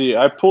 let's see.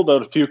 I pulled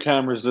out a few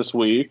cameras this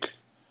week.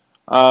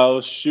 I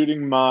was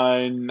shooting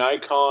my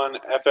Nikon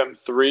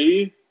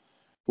FM3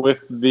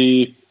 with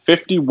the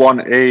 58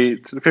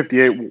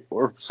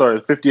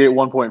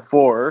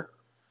 1.4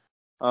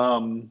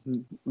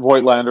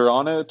 Voigtlander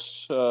on it.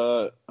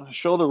 I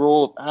showed a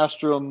roll of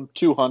Astrum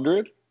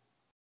 200.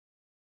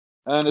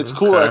 And it's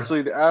cool, Okay.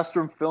 actually. The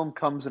Astrum film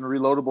comes in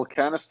reloadable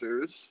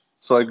canisters.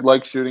 So I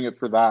like shooting it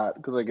for that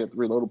because I get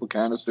reloadable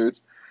canisters.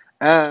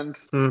 And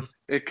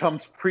it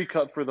comes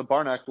pre-cut for the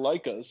Barnack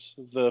Leicas,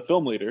 the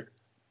film leader.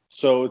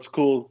 So it's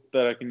cool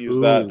that I can use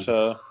that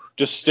to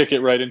just stick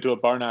it right into a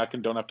Barnack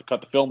and don't have to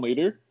cut the film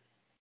leader.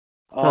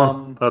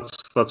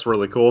 That's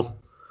really cool.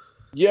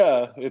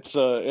 Yeah, and it's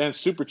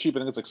super cheap. I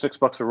think it's like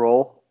 $6 a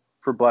roll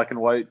for black and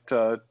white.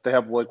 They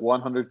have like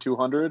 100,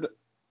 200,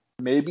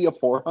 maybe a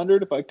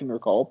 400 if I can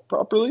recall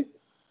properly.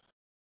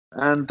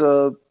 And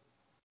the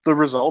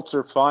results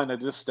are fine. I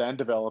just stand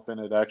developing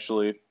it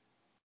actually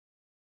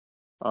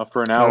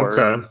for an hour.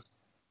 Okay.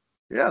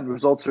 Yeah, the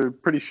results are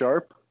pretty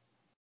sharp.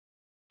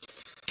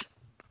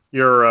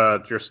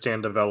 You're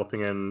stand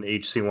developing in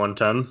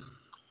HC110?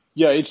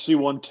 Yeah,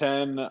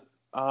 HC110.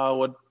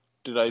 What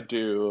did I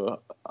do?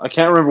 I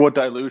can't remember what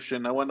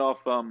dilution. I went off.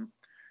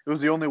 It was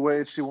the only way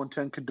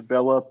HC110 could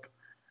develop.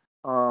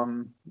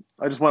 I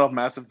just went off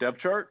massive depth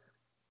chart,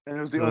 and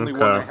it was the only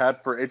one I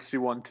had for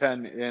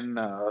HC110 in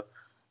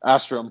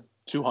Astrum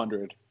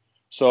 200.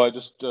 So I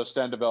just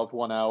stand developed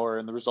 1 hour,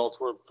 and the results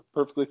were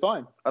perfectly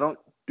fine. I don't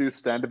do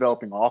stand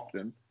developing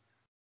often,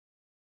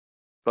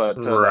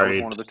 but that was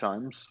one of the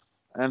times.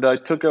 And I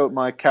took out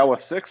my Kawa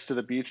 6 to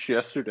the beach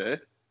yesterday,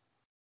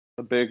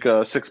 a big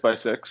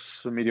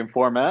 6x6, a medium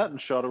format,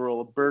 and shot a roll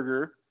of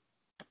Burger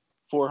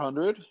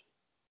 400.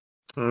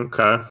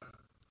 Okay.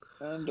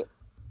 And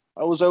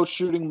I was out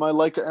shooting my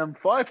Leica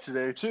M5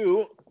 today,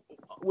 too,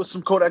 with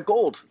some Kodak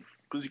Gold,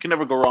 because you can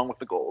never go wrong with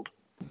the gold.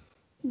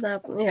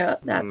 That's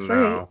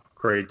right.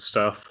 Great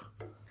stuff.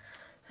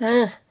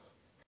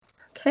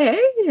 Okay,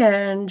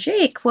 and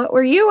Jake, what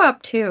were you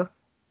up to?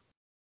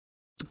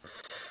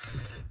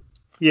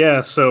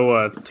 Yeah,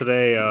 so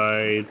today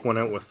I went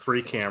out with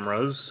 3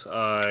 cameras.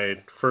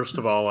 First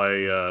of all,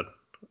 I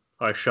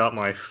shot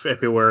my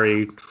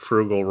February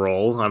frugal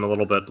roll. I'm a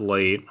little bit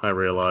late, I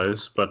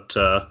realize, but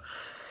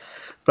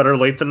better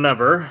late than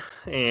never.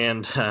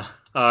 And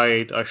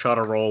I shot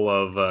a roll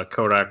of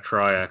Kodak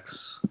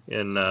Tri-X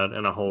in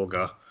a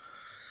Holga.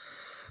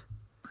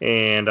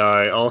 And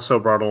I also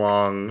brought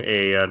along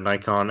a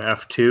Nikon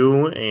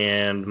F2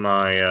 and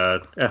my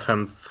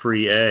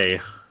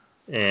FM3A.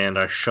 And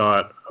I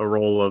shot a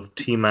roll of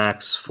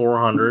T-Max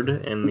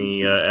 400 in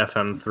the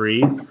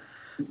FM3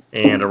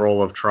 and a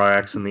roll of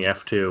Tri-X in the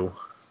F2.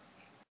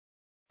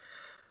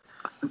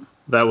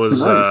 That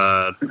was,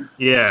 nice.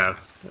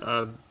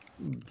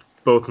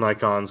 both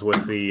Nikons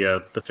with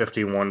the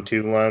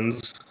 51-2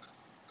 lens.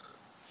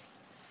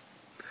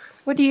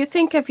 What do you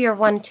think of your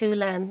 1.2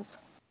 lens?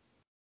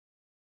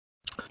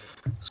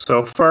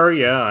 So far,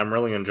 yeah, I'm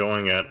really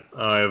enjoying it.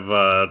 I've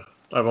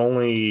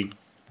only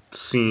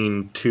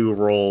seen 2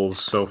 rolls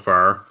so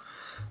far,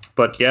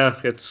 but yeah,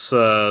 it's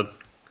a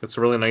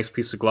really nice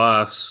piece of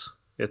glass.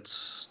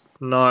 It's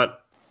not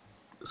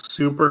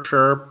super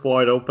sharp,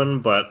 wide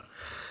open, but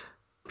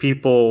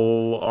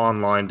people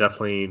online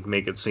definitely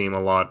make it seem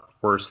a lot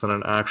worse than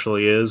it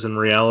actually is in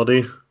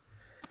reality.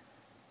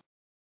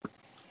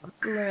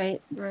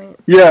 Right.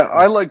 Yeah,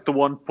 I like the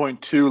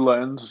 1.2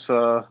 lens,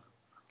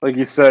 like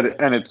you said,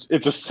 and it's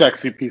a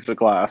sexy piece of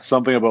glass.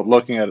 Something about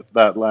looking at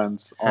that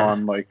lens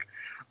on like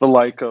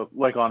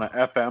on an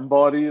FM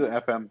body,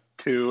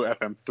 FM2,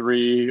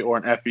 FM3, or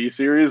an FE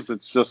series.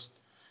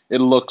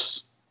 It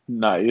looks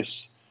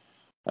nice.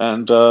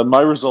 And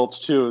my results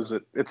too is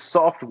it's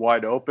soft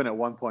wide open at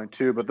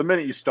 1.2, but the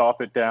minute you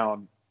stop it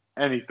down,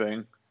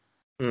 anything,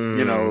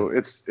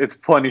 it's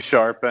plenty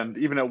sharp, and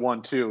even at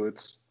 1.2,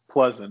 it's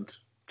pleasant.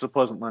 It's a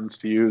pleasant lens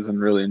to use and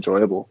really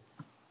enjoyable.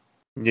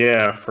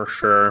 Yeah, for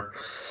sure.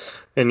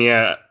 And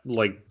yeah,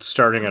 like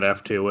starting at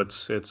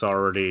F2, it's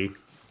already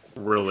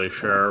really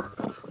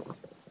sharp.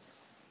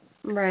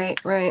 Right.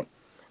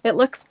 It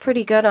looks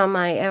pretty good on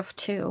my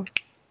F2.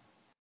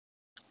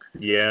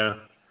 Yeah.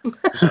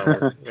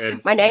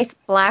 My nice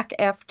black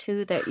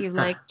F2 that you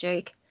like,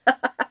 Jake.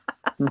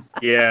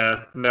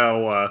 Yeah,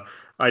 no,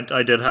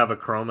 I did have a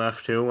chrome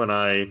F2 and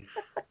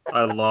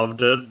I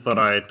loved it, but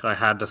I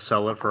had to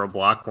sell it for a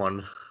black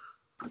one.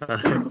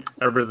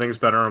 Everything's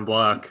better in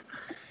black.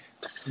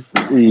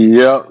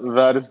 Yeah,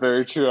 that is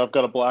very true. I've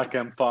got a black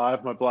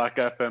M5, my black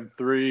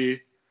FM3,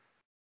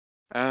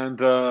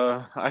 and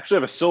I actually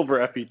have a silver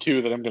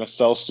FE2 that I'm going to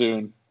sell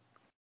soon.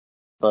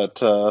 But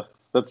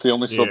that's the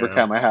only silver Yeah.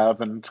 cam I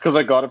have, and it's because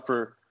I got it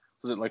for,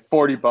 was it like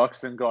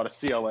 $40 and got a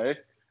CLA,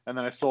 and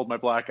then I sold my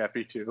black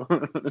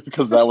FE2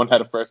 because that one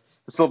had the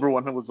silver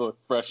one was a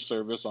fresh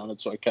service on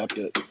it, so I kept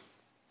it.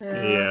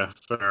 Yeah,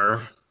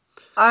 fair.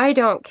 I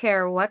don't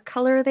care what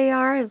color they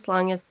are as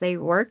long as they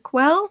work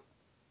well.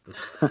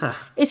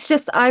 It's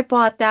just I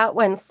bought that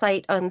one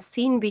sight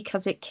unseen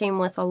because it came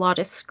with a lot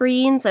of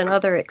screens and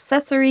other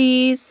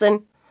accessories,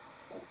 and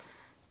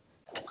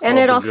All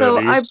it the also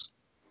I goodies.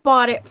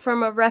 bought it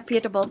from a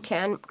reputable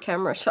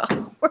camera shop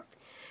where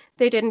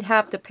they didn't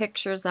have the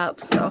pictures up,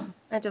 so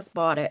I just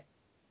bought it.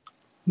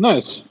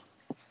 Nice.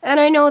 And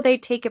I know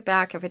they'd take it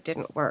back if it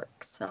didn't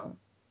work, so.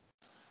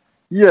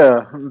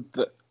 Yeah,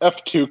 the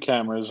F2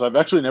 cameras. I've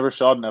actually never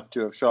shot an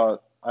F2.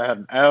 I had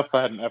an F,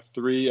 I had an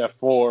F3,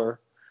 F4,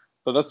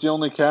 but that's the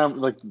only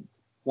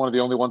one of the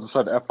only ones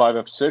besides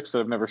F5, F6 that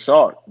I've never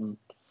shot. And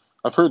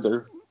I've heard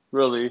they're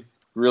really,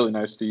 really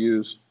nice to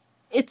use.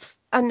 It's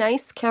a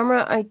nice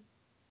camera. I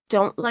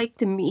don't like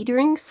the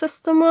metering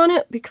system on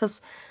it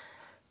because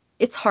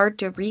it's hard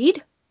to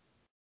read.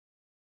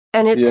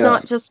 And it's Yeah.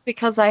 not just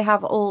because I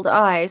have old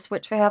eyes,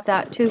 which I have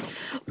that too,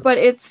 but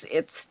it's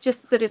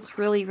just that it's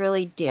really,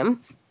 really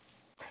dim.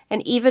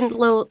 And even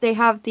though they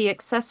have the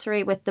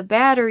accessory with the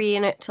battery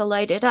in it to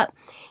light it up,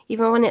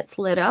 even when it's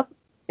lit up,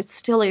 it's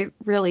still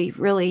really,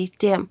 really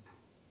dim.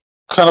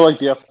 Kind of like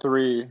the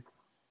F3.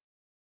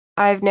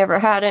 I've never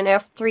had an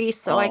F3,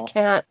 so I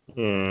can't.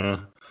 Yeah.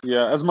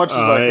 Yeah, as much as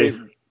I hate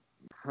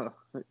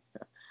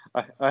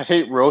I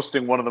hate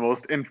roasting one of the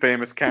most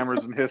infamous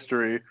cameras in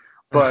history,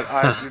 but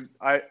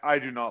I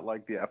do not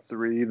like the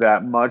F3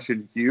 that much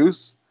in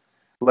use.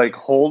 Like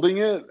holding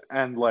it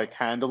and like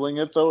handling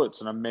it though,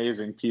 it's an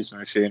amazing piece of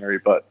machinery.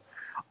 But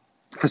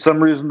for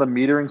some reason, the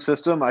metering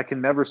system, I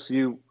can never see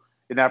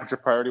in aperture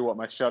priority what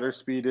my shutter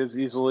speed is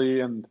easily,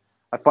 and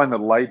I find the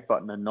light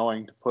button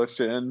annoying to push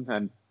in,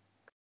 and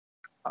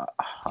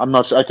I'm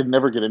not sure. I could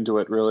never get into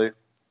it really.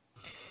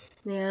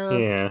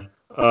 Yeah.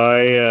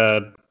 Yeah.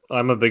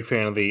 I'm a big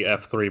fan of the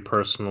F3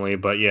 personally,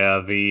 but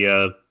yeah,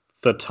 the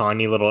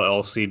tiny little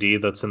LCD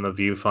that's in the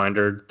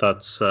viewfinder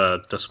that's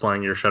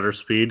displaying your shutter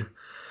speed.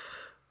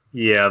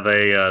 Yeah,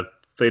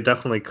 they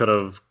definitely could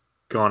have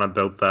gone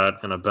about that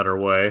in a better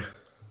way.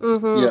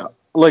 Mm-hmm. Yeah,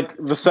 like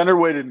the center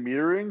weighted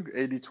metering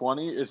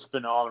 80/20 is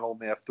phenomenal in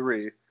the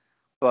F3,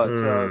 but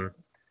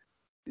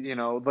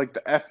like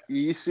the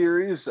FE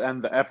series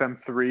and the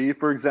FM3,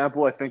 for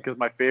example, I think is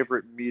my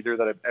favorite meter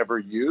that I've ever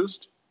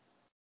used.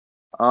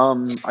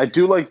 I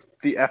do like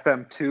the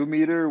FM2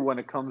 meter when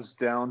it comes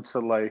down to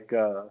like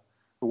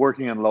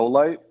working in low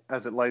light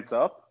as it lights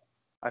up.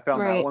 I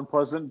found that Right. one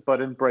pleasant, but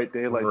in bright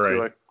daylight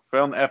too, Right. I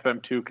found the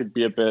FM2 could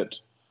be a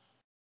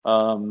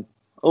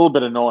little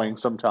bit annoying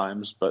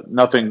sometimes, but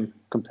nothing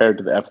compared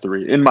to the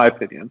F3, in my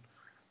opinion.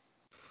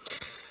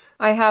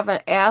 I have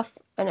an F,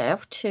 an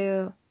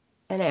F2,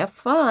 an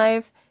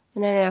F5,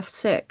 and an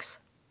F6.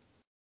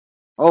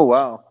 Oh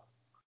wow!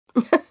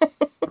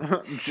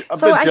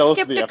 So I jealous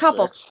of skipped the a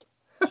couple. F6.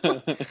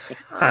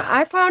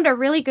 I found a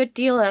really good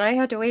deal, and I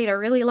had to wait a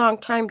really long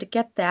time to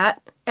get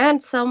that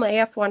and sell my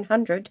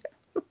F100.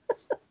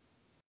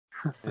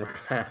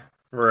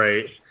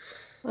 Right.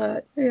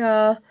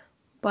 Yeah,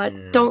 but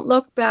Yeah. don't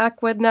look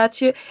back when that's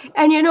you.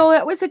 And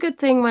it was a good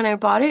thing when I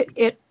bought it.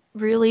 It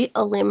really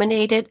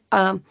eliminated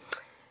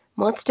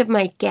most of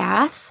my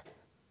gas.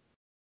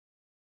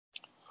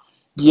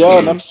 Yeah,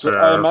 and F6, I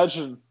Fair.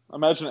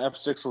 imagine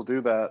F6 will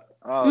do that.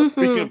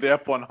 Speaking Mm-hmm. of the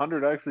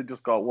F100, I actually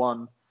just got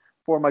one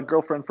for my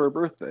girlfriend for her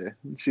birthday.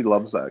 She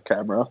loves that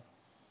camera.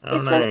 Oh,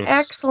 It's an nice.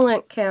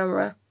 excellent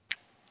camera.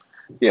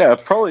 Yeah,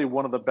 probably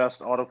one of the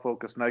best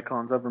autofocus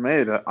Nikons ever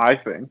made, I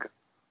think.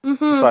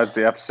 Mm-hmm. Besides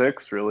the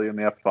F6, really, and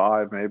the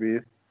F5,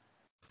 maybe.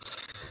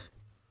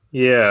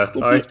 Yeah,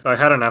 I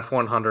had an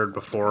F100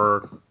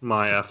 before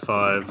my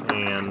F5,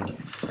 and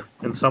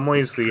in some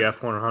ways the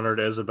F100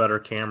 is a better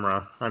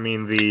camera. I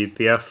mean, the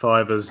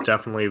F5 is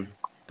definitely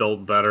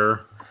built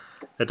better.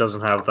 It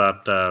doesn't have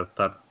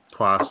that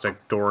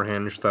plastic door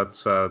hinge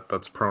that's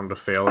prone to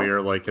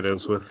failure like it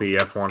is with the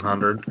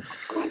F100.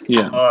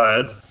 Yeah.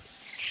 But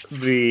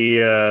the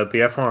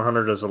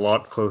F100 is a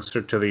lot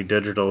closer to the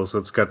digitals.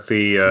 It's got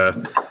the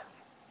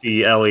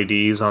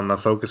LEDs on the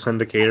focus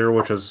indicator,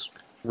 which is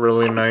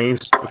really nice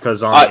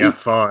because on the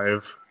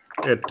F5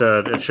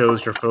 it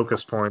shows your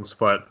focus points,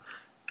 but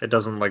it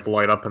doesn't like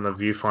light up in the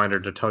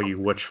viewfinder to tell you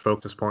which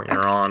focus point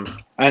you're on.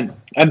 And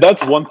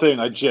that's one thing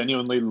I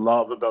genuinely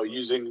love about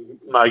using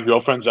my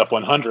girlfriend's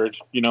F100.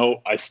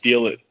 I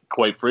steal it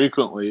quite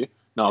frequently,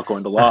 not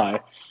going to lie.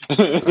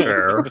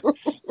 Fair.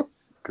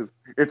 Because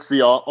it's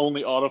the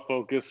only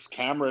autofocus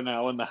camera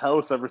now in the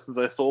house ever since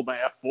I sold my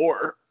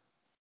F4.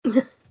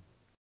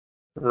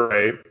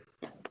 Right.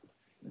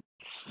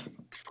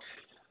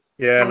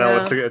 Yeah, no,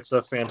 Yeah. it's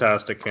a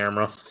fantastic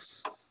camera.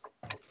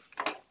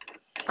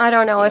 I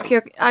don't know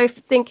I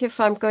think if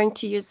I'm going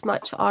to use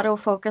much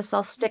autofocus,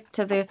 I'll stick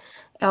to the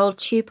El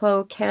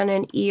Cheapo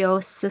Canon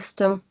EOS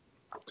system.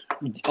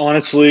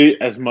 Honestly,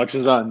 as much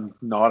as I'm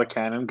not a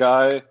Canon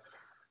guy,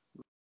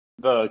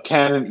 the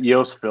Canon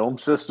EOS film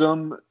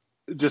system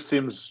just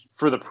seems,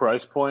 for the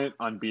price point,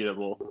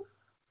 unbeatable.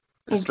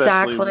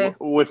 Especially Exactly.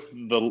 with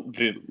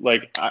the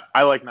like,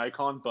 I like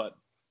Nikon, but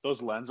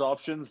those lens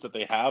options that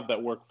they have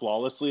that work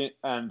flawlessly,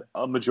 and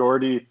a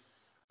majority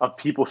of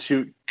people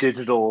shoot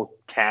digital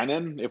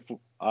Canon, if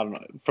I don't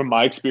know, from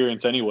my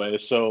experience anyway.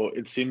 So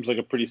it seems like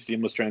a pretty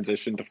seamless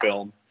transition to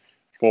film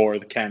for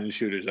the Canon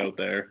shooters out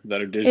there that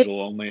are It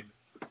digital only.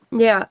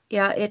 Yeah,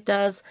 yeah, it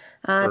does.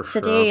 For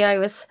Today sure. I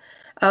was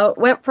out,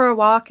 went for a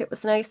walk. It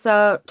was nice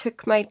out.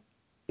 Took my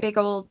big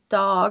old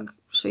dog.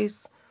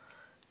 She's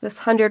this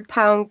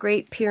 100-pound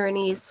Great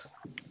Pyrenees,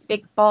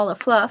 big ball of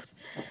fluff,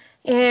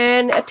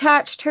 and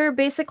attached her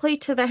basically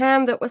to the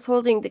hand that was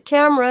holding the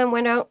camera and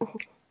went out and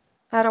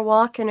had a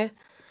walk and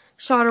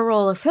shot a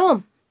roll of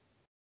film.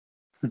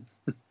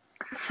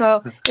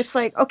 So it's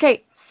like,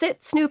 okay,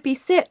 sit, Snoopy,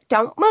 sit,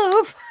 don't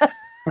move.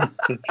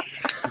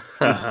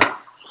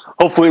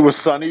 Hopefully, with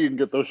Sunny, you can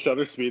get those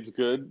shutter speeds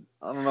good.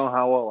 I don't know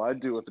how well I'd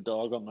do with the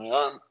dog on my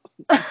arm.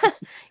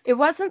 It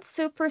wasn't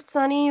super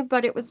sunny,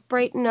 but it was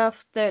bright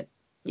enough that,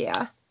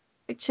 yeah,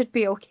 it should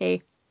be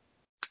okay.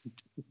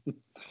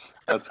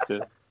 That's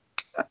good.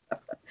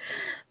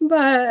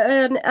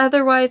 But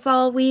otherwise,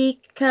 all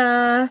week,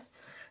 I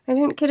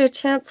didn't get a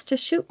chance to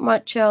shoot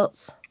much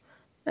else.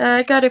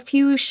 I got a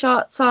few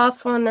shots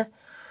off on the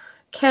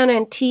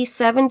Canon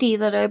T70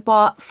 that I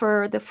bought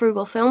for the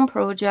Frugal Film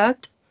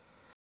project.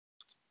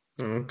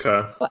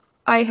 Okay. But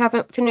I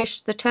haven't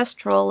finished the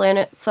test roll in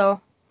it, so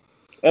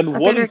And I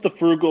what better. is the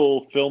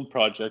Frugal Film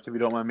Project, if you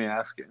don't mind me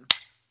asking?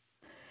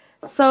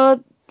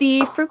 So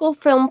the Frugal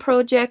Film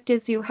project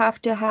is you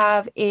have to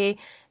have a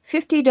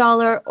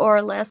 $50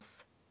 or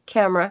less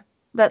camera.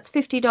 That's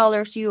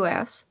 $50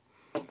 US.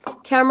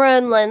 Camera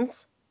and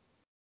lens,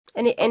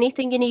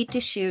 anything you need to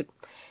shoot.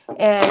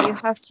 And you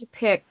have to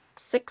pick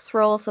 6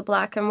 rolls of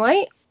black and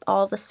white,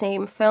 all the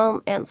same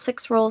film, and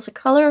 6 rolls of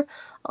color,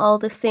 all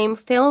the same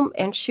film,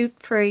 and shoot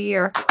for a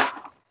year.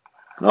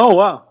 Oh,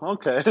 wow.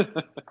 Okay.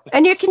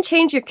 And you can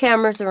change your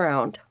cameras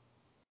around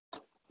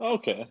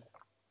Okay.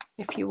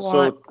 if you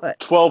want, So but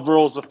 12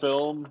 rolls of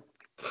film,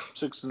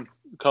 6 in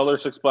color,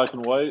 6 black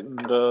and white, and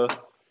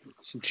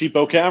some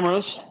cheapo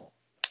cameras.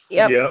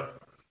 yep,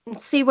 Yep. and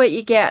see what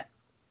you get.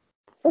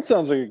 That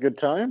sounds like a good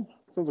time.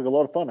 Sounds like a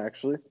lot of fun,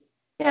 actually.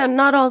 Yeah,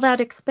 not all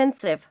that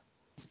expensive.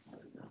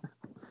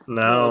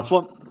 No, it's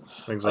No, one.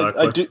 I, I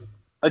exactly. do.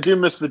 I do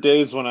miss the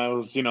days when I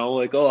was,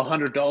 like, oh,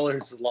 $100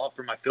 is a lot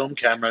for my film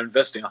camera. I'm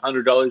investing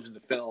 $100 into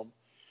film.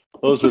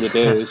 Those were the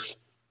days.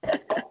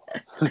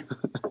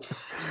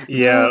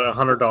 Yeah,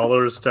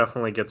 $100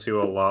 definitely gets you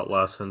a lot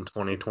less in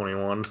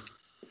 2021.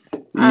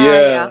 Yeah.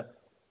 Yeah.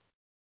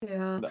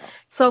 Yeah. No.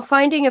 So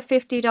finding a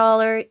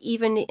 $50,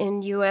 even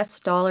in US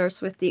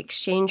dollars with the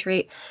exchange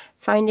rate,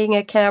 finding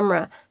a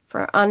camera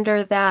for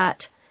under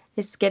that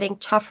is getting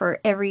tougher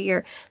every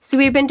year. So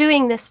we've been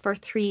doing this for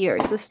 3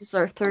 years. This is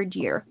our 3rd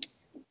year.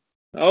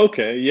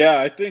 Okay. Yeah,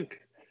 I think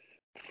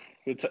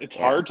it's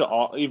Yeah. hard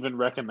to even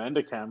recommend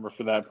a camera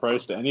for that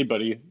price to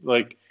anybody.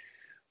 Like,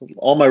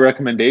 all my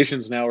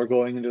recommendations now are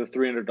going into the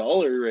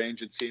 $300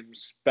 range. It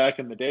seems back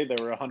in the day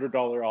there were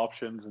 $100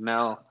 options, and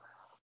now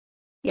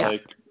Yeah.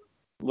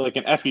 like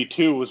an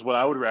FE2 was what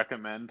I would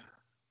recommend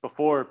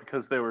before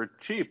because they were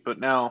cheap, but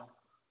now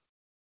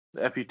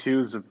the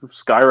FE2s have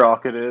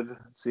skyrocketed, it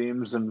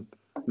seems, and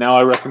now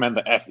I recommend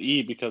the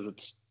FE because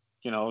it's,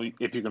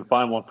 if you can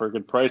find one for a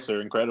good price, they're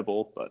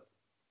incredible. But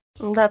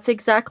And that's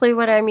exactly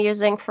what I'm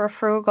using for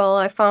Frugal.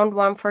 I found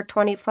one for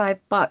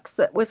 $25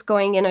 that was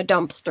going in a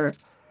dumpster.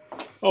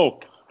 oh,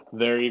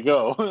 there you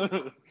go.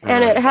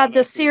 And it Hmm. had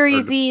the Financially.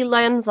 Series E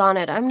lens on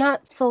it. I'm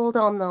not sold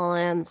on the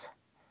lens.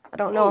 I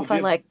don't know Oh, if do I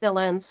you have like the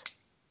lens.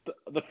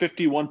 the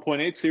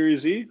 51.8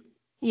 Series E?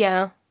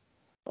 Yeah.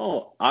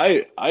 Oh,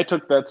 I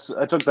took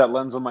that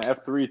lens on my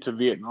F3 to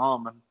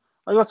Vietnam, and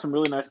I got some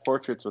really nice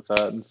portraits with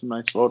that and some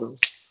nice photos.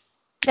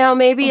 Now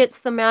maybe it's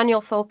the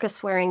manual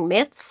focus wearing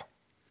mitts.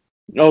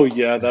 Oh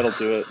yeah, that'll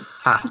do it.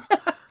 Ha.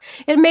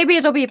 And maybe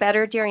it'll be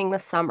better during the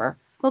summer.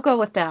 We'll go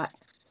with that.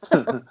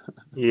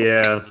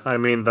 Yeah, I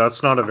mean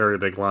that's not a very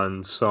big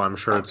lens, so I'm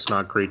sure it's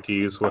not great to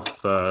use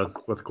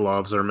with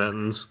gloves or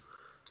mittens.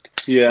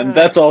 Yeah, and Uh,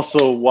 that's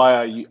also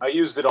why I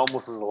used it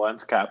almost as a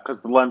lens cap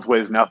because the lens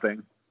weighs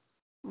nothing,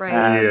 right.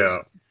 and Yeah,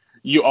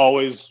 you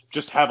always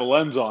just have a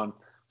lens on.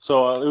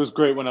 So it was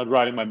great when I was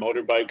riding my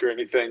motorbike or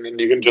anything, and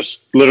you can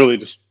just literally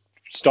just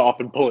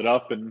stop and pull it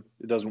up, and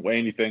it doesn't weigh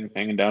anything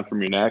hanging down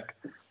from your neck.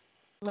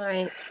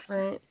 Right.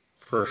 Right.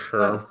 for Well,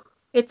 sure.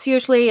 it's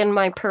usually in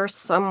my purse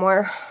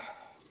somewhere.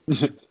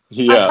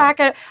 Yeah.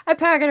 I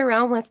pack it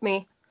around with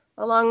me,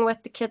 along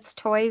with the kids'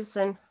 toys,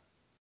 and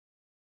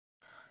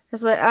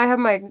because I have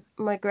my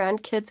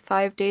grandkids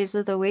 5 days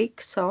of the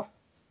week, so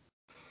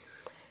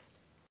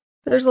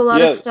There's a lot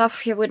of Yeah.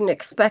 stuff you wouldn't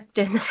expect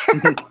in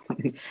there.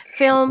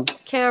 Film,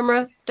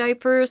 camera,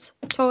 diapers,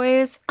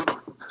 toys.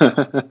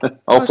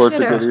 All sorts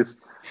shit, of goodies.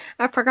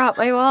 I forgot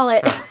my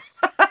wallet.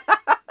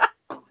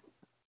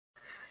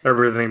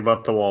 Everything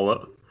but the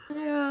wallet.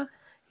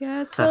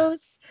 Yeah. So,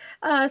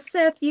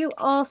 Seth, you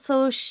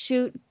also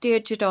shoot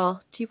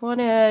digital. Do you want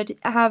to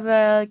have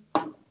a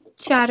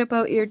chat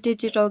about your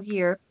digital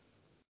gear?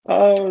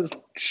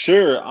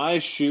 Sure. I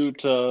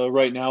shoot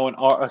right now an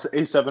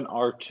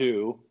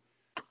A7R2.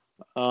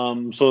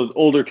 So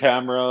older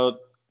camera,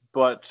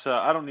 but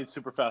I don't need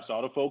super fast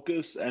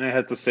autofocus, and it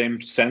has the same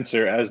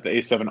sensor as the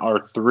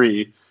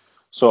A7R3.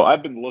 So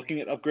I've been looking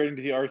at upgrading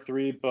to the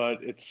R3,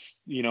 but it's,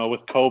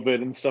 with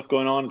COVID and stuff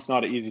going on, it's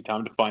not an easy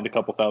time to find a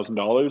couple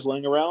 $1,000s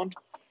laying around.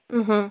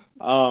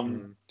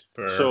 Um,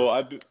 Fair. so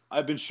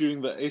I've been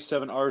shooting the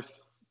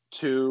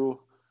A7R2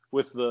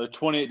 with the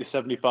 28 to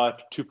 75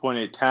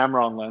 2.8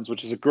 Tamron lens,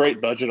 which is a great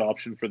budget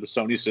option for the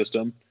Sony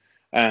system,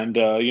 and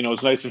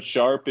it's nice and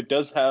sharp. It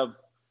does have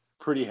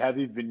pretty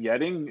heavy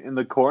vignetting in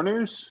the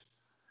corners,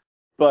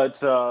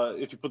 but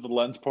if you put the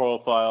lens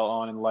profile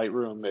on in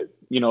Lightroom, it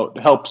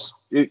helps.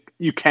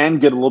 You can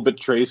get a little bit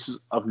trace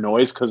of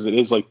noise because it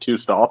is like two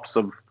stops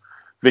of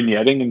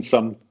vignetting in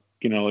some,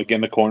 like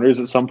in the corners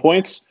at some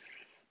points.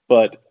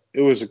 But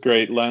it was a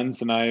great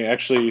lens, and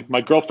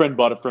my girlfriend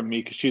bought it from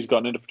me because she's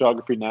gotten into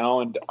photography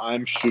now, and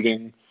I'm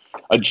shooting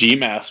a G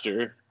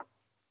Master.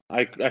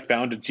 I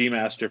found a G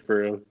Master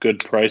for a good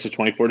price of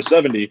 24 to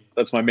 70.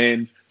 That's my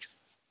main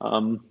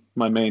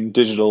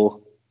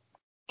digital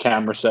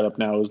camera setup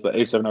now is the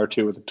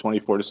A7R2 with a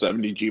 24 to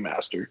 70 G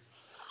Master.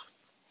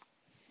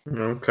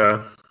 Okay.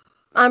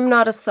 I'm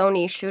not a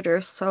Sony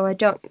shooter, so I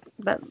don't.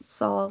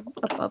 That's all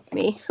above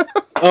me.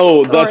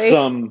 Oh, that's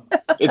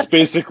it's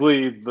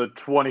basically the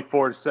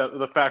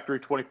the factory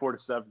 24 to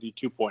 70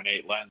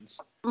 2.8 lens.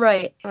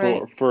 Right.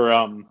 For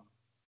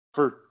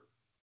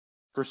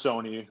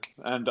Sony,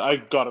 and I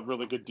got a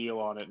really good deal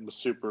on it and was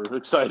super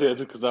excited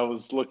because I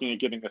was looking at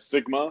getting a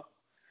Sigma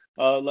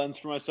lens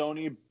for my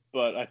Sony,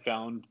 but I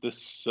found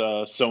this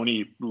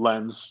Sony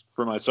lens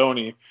for my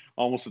Sony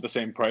almost at the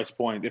same price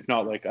point, if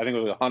not like I think it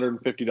was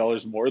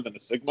 $150 more than a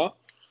Sigma,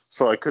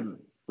 so I couldn't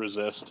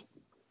resist.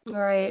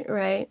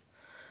 Right.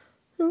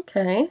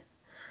 Okay.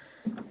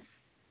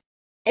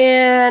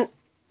 And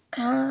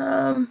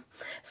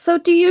so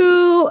do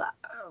you,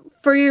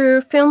 for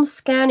your film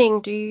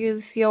scanning, do you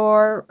use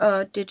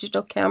your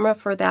digital camera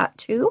for that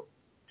too?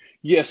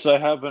 Yes, I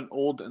have an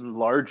old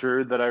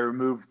enlarger that I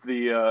removed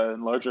the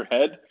enlarger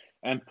head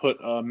and put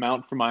a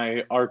mount for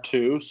my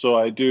R2. So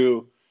I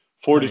do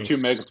 42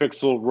 Nice.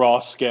 megapixel raw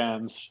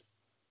scans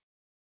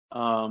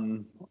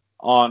on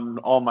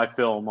all my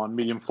film on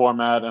medium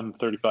format and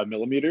 35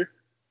 millimeter.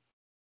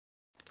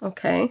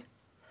 Okay.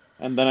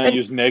 And then I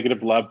use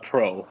Negative Lab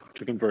Pro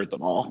to convert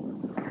them all.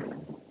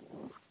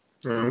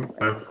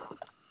 Okay.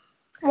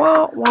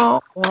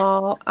 Well,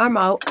 I'm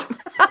out.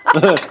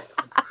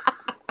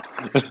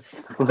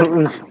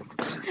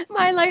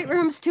 My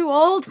Lightroom's too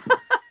old.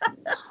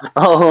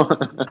 Oh.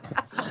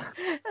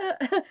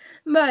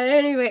 But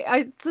anyway,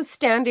 it's a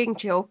standing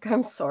joke.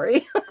 I'm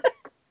sorry.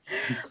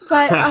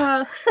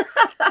 But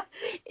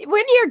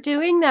when you're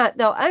doing that,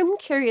 though, I'm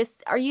curious,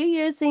 are you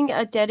using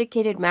a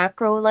dedicated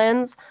macro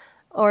lens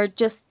or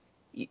just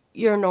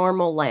your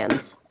normal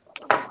lens?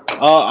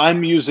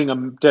 I'm using a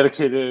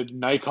dedicated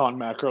Nikon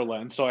macro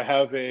lens. So I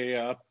have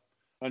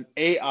an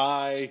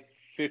AI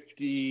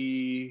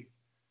 50...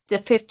 The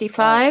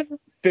 55?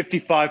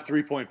 55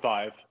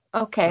 3.5.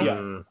 Okay.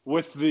 Yeah,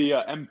 with the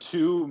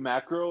M2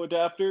 macro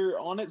adapter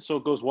on it, so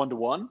it goes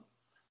 1-to-1.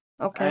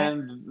 Okay.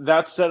 And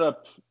that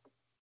setup,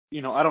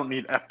 I don't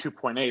need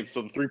f2.8,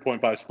 so the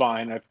 3.5 is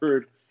fine. I've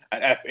heard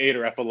at f8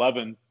 or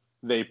f11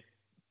 they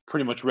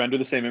pretty much render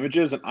the same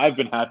images, and I've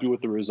been happy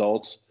with the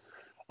results.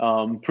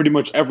 Pretty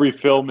much every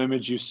film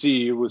image you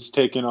see was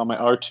taken on my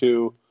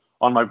R2,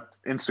 on my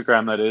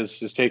Instagram, that is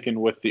taken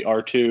with the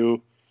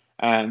R2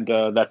 and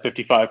that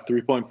 55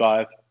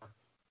 3.5.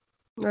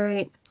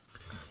 Right.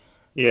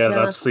 Yeah,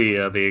 that's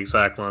the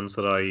exact lens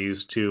that I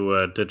use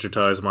to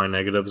digitize my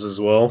negatives as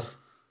well.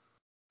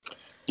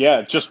 Yeah,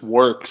 it just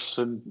works,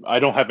 and I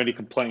don't have any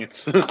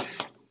complaints.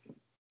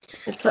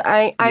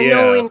 I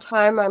know in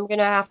time I'm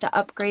gonna have to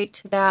upgrade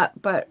to that,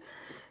 but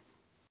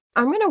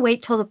I'm gonna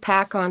wait till the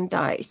Pac-On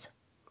dies.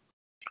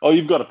 Oh,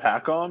 you've got a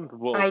Pac-On?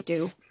 Well, I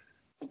do.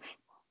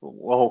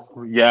 Well,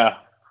 yeah,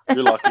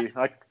 you're lucky.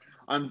 I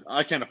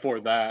can't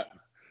afford that.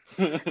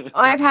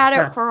 I've had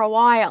it for a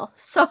while,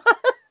 so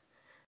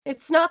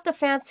it's not the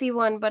fancy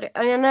one,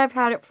 and I've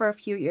had it for a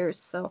few years,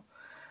 so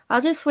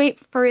I'll just wait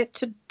for it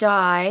to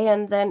die,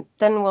 and then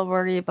we'll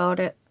worry about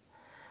it.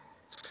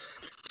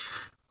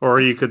 Or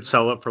you could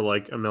sell it for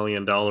like $1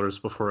 million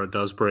before it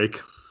does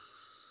break.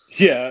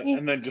 Yeah,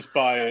 and then just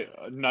buy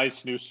a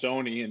nice new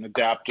Sony and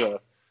adapt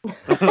a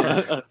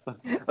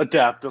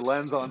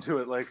lens onto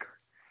it like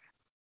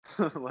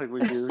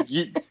we do.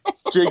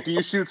 Jake, do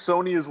you shoot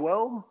Sony as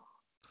well?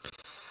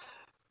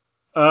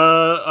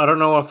 I don't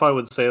know if I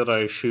would say that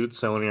I shoot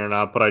Sony or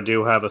not, but I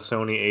do have a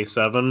Sony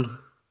A7.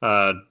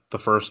 The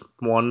first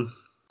one.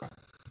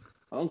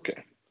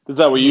 Okay. Is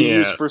that what you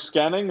use Yeah, for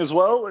scanning as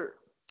well? Or?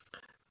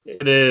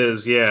 it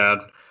is. Yeah,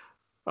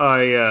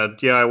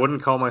 I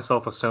wouldn't call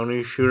myself a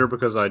Sony shooter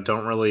because I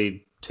don't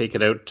really take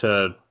it out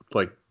to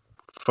like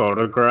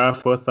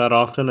photograph with that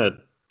often.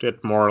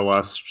 It more or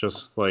less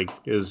just like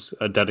is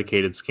a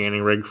dedicated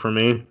scanning rig for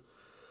me.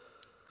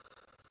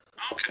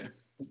 Okay.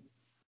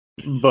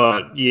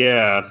 But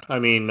yeah, I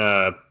mean,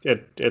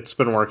 it's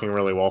been working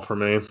really well for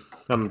me.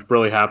 I'm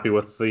really happy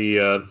with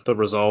the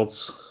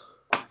results.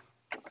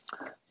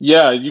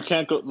 Yeah, you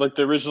can't go like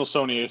the original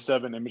Sony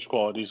A7 image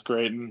quality is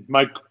great, and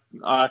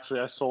I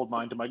sold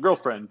mine to my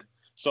girlfriend,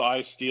 so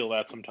I steal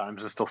that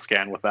sometimes and still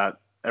scan with that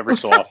every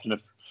so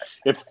often.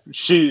 If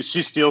she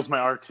steals my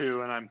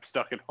R2 and I'm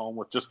stuck at home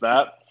with just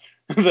that,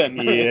 then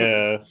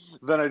Yeah,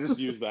 then I just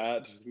use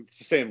that. It's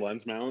the same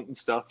lens mount and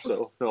stuff,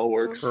 so it all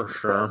works. for No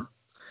sure. problem.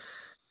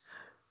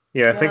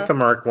 Yeah, I think Yeah. the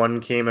Mark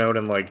 1 came out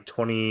in like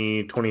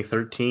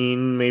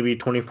 2013, maybe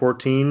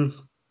 2014.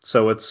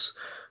 So it's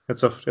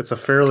a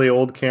fairly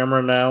old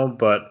camera now,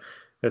 but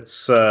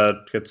it's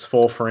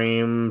full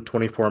frame,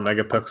 24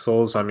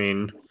 megapixels. I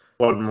mean,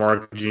 what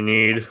more could you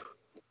need?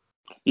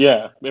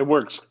 Yeah, it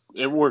works.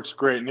 It works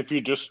great. And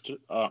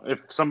if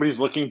somebody's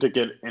looking to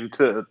get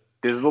into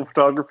digital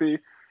photography,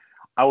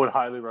 I would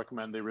highly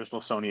recommend the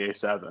original Sony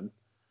A7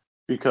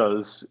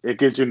 because it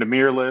gives you the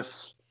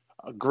mirrorless,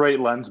 a great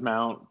lens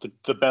mount,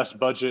 the best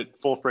budget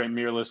full frame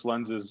mirrorless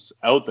lenses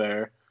out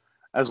there,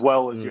 as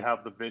well as you Mm,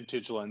 have the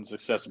vintage lens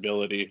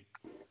accessibility,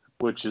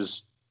 which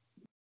is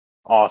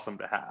awesome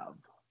to have.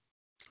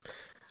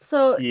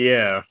 So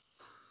yeah,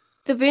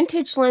 the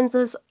vintage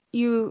lenses,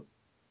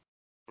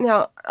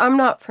 now I'm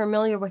not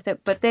familiar with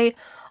it, but they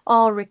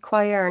all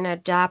require an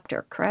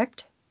adapter,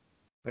 correct?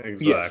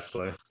 Yes.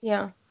 exactly.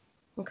 Yeah.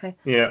 Okay.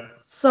 Yeah.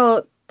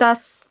 So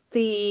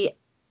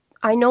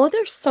I know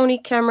there's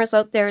Sony cameras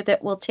out there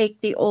that will take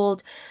the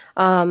old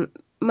um,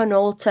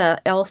 Minolta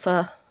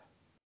Alpha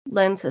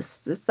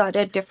lenses. Is that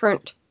a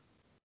different?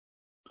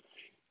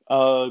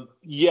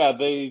 Yeah,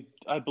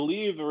 I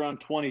believe around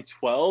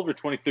 2012 or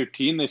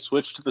 2013, they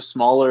switched to the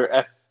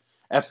smaller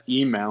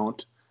FE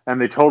mount,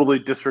 and they totally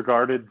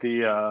disregarded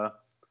the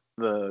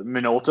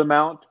Minolta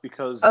mount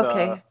because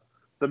Okay,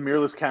 the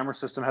mirrorless camera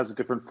system has a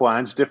different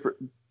flange,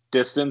 different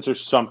distance, or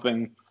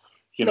something,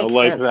 makes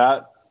like sense.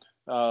 that.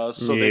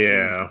 So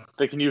Yeah.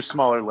 they can use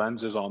smaller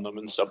lenses on them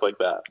and stuff like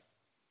that.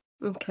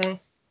 Okay.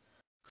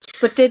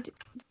 But did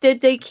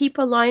they keep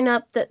a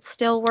lineup that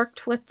still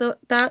worked with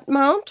that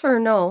mount or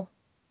no?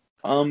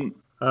 Um,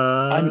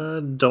 I Do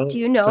Don't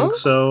you think know?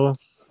 so.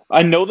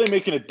 I know they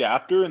make an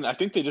adapter, and I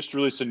think they just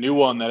released a new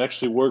one that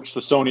actually works.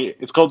 It's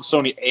called the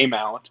Sony A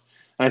mount,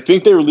 and I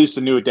think they released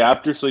a new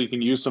adapter so you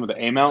can use some of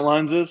the A mount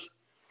lenses.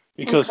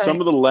 Because Okay. some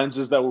of the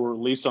lenses that were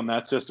released on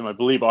that system, I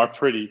believe, are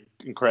pretty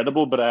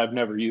incredible, but I have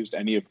never used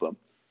any of them.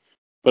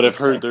 But I've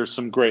heard Okay. there's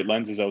some great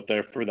lenses out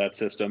there for that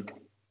system.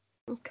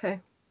 Okay.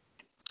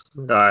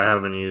 I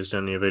haven't used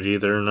any of it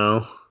either,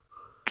 no.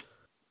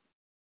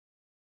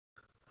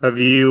 Have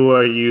you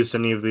used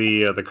any of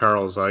the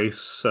Carl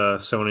Zeiss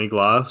Sony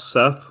glass,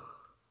 Seth?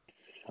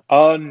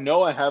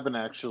 No, I haven't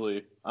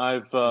actually.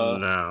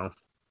 No.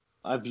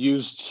 I've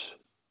used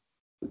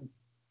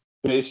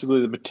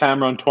basically the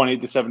Tamron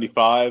 28 to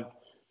 75,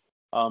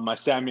 my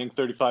Samyang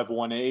 35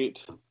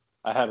 1.8.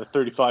 I had a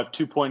 35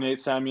 2.8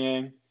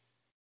 Samyang,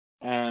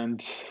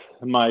 and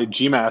my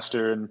G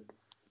Master. And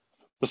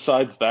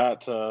besides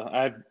that,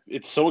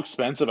 it's so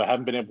expensive. I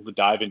haven't been able to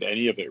dive into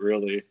any of it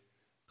really.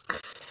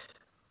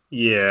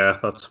 Yeah,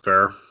 that's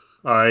fair.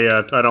 I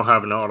don't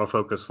have an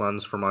autofocus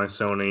lens for my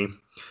Sony.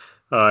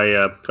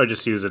 I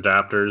just use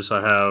adapters.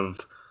 I have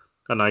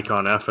a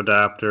Nikon F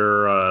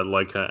adapter,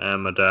 Leica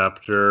M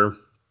adapter.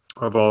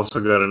 I've also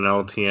got an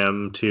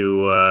LTM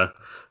to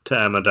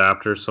M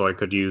adapter, so I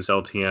could use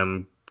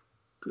LTM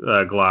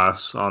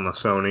glass on the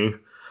Sony.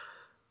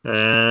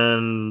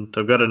 And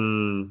I've got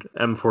an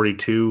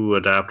M42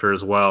 adapter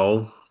as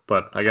well,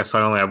 but I guess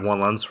I only have one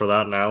lens for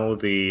that now,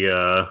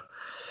 the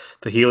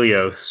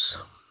Helios.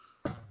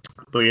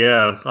 But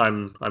yeah,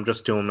 I'm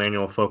just doing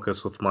manual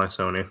focus with my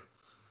Sony.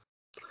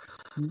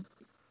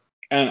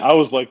 And I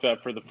was like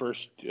that for the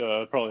first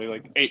probably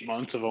like 8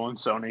 months of owning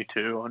Sony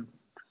too. And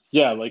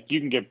yeah, like you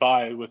can get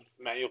by with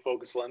manual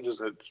focus lenses.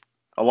 It's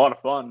a lot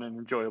of fun and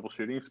enjoyable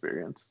shooting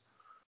experience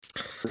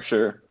for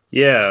sure.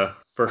 Yeah,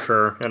 for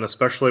sure, and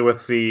especially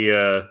with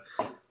the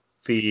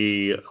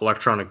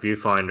electronic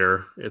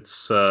viewfinder,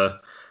 it's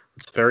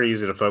very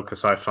easy to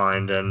focus, I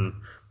find, and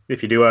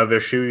if you do have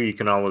issue, you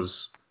can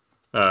always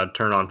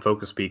turn on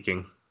focus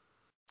peaking.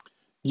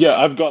 Yeah,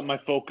 I've got my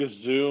focus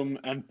zoom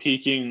and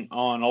peaking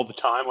on all the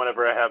time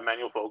whenever I have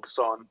manual focus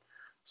on.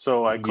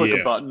 So I click a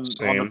Yeah, button on the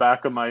same.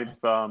 back of my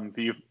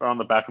view or on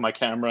the back of my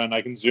camera, and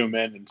I can zoom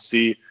in and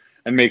see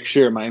and make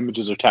sure my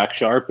images are tack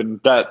sharp, and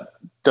that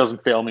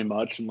doesn't fail me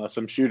much unless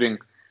I'm shooting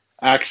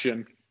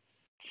action.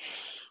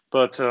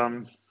 But I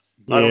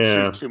don't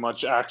shoot Yeah, too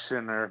much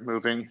action or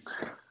moving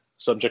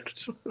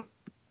subjects.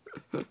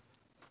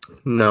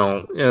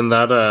 No, and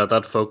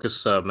that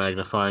focus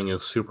magnifying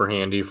is super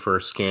handy for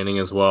scanning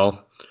as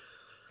well.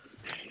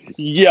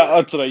 Yeah,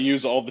 that's what I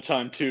use all the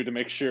time too to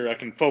make sure I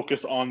can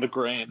focus on the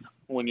grain.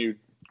 When you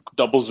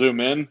double zoom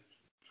in,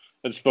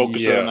 I just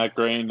focus it on Yeah. that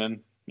grain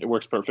and it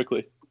works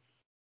perfectly.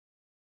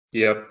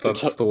 Yep,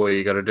 It's that's the way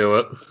you got to do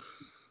it.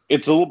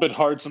 it's a little bit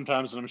hard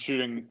sometimes when I'm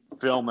shooting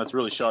film that's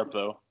really sharp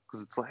though,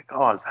 because it's like,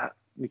 oh, is that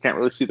you can't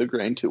really see the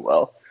grain too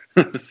well.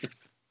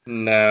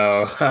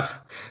 No,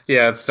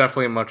 yeah, it's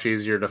definitely much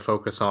easier to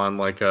focus on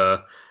like an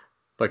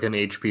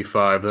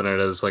HP5 than it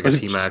is like a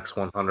T-Max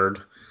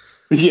 100.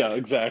 Yeah,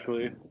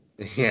 exactly.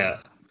 Yeah,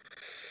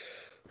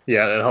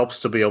 yeah, it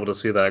helps to be able to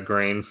see that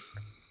grain.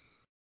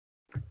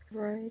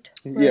 Right.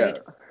 Yeah. Right.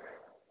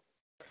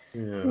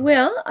 Yeah.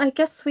 Well, I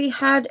guess we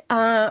had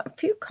a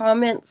few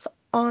comments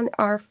on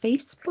our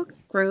Facebook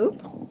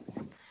group,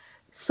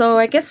 so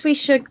I guess we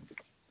should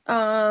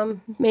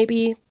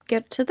maybe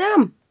get to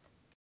them.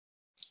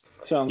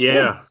 Sounds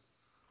Yeah.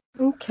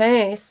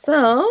 Okay,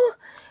 so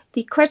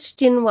the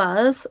question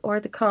was, or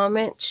the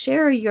comment,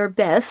 share your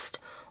best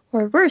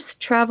or worst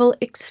travel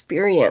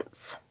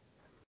experience.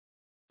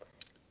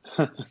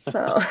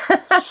 So,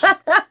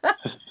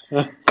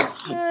 good.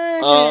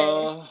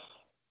 okay.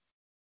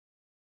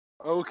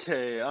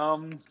 Okay.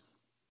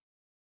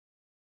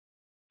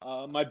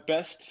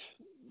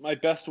 My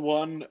best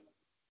one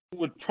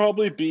would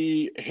probably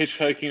be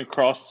hitchhiking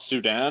across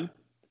Sudan.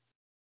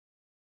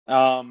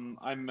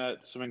 I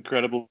met some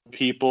incredible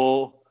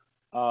people.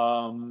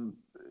 Um,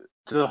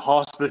 the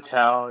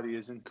hospitality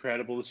is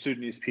incredible. The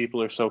Sudanese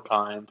people are so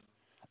kind.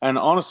 And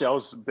honestly, I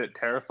was a bit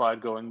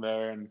terrified going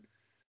there, and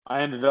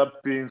I ended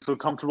up being so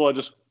comfortable. I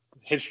just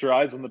hitched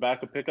rides on the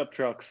back of pickup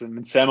trucks and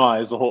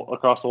semis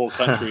across the whole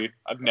country.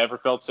 I've never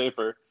felt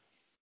safer.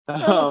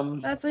 Oh,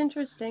 Um, that's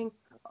interesting.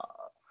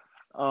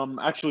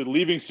 Actually,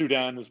 leaving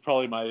Sudan is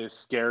probably my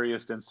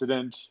scariest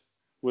incident,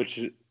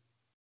 which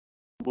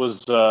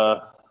was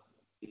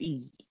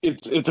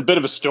it's a bit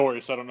of a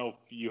story, so I don't know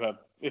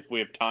if we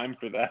have time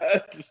for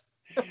that.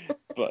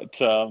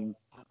 But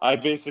I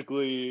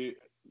basically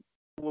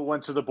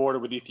went to the border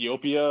with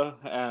Ethiopia,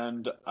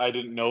 and I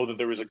didn't know that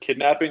there was a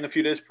kidnapping a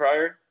few days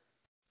prior,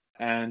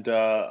 and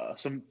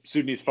some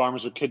Sudanese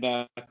farmers were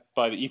kidnapped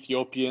by the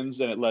Ethiopians,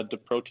 and it led to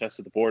protests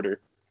at the border.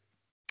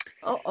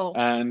 Uh-oh.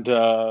 And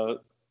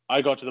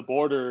I got to the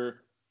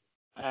border,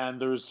 and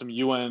there was some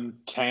UN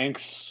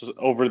tanks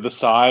over the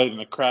side, and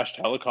a crashed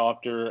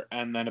helicopter,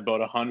 and then about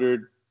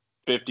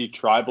 150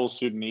 tribal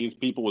Sudanese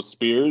people with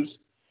spears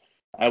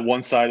at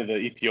one side of the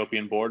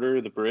Ethiopian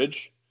border, the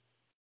bridge.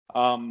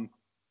 Um,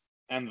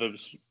 and the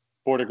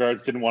border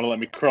guards didn't want to let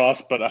me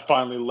cross, but I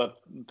finally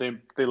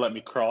they let me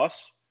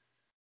cross.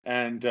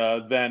 And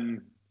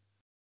then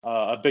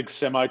a big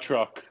semi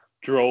truck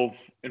drove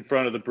in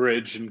front of the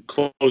bridge and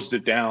closed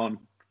it down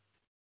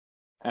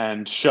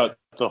and shut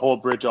the whole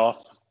bridge off.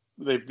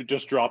 They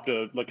just dropped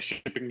a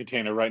shipping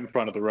container right in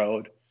front of the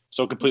road,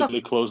 so it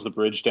completely closed the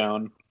bridge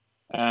down.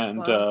 And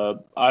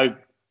Wow.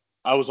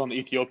 I was on the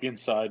Ethiopian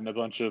side, and a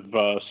bunch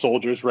of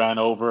soldiers ran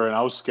over, and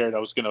I was scared I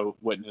was going to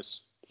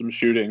witness some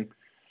shooting.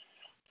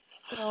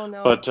 Oh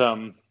no. But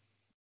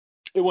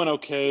it went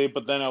okay.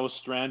 But then I was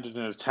stranded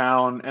in a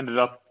town. Ended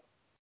up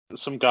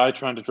some guy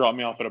trying to drop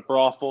me off at a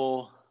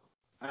brothel,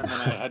 and then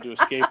I had to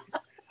escape.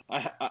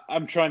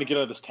 I'm trying to get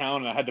out of this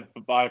town, and I had to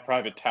buy a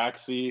private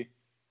taxi.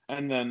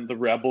 And then the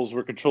rebels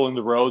were controlling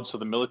the road, so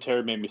the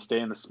military made me stay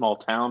in this small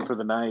town for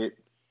the night.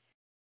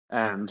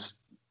 And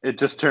it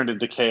just turned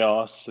into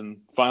chaos. And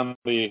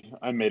finally,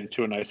 I made it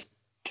to a nice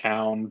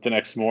town the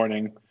next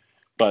morning.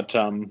 But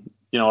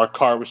our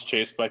car was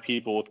chased by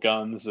people with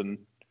guns, and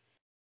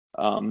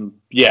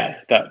yeah,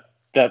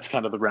 that's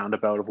kind of the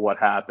roundabout of what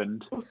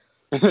happened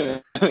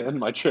in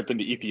my trip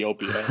into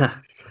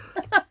Ethiopia.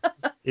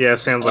 Yeah,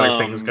 sounds like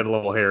things get Um, a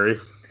little hairy.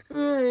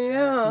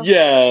 Yeah.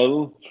 yeah,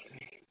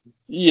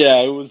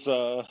 yeah,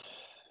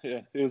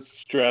 it was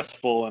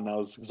stressful and I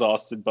was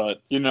exhausted,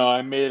 but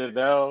I made it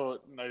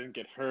out and I didn't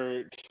get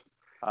hurt.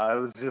 I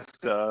was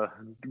just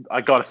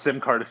I got a SIM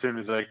card as soon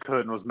as I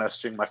could and was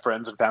messaging my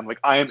friends and family like,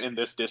 I am in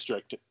this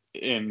district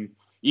in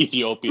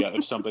Ethiopia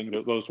if something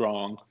goes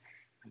wrong.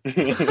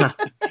 Yeah,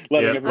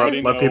 Letting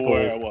everybody let know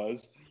where people. I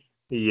was.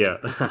 Yeah,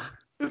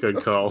 good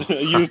call.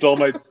 used all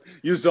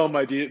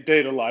my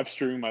data live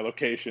streaming my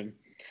location.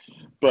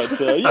 But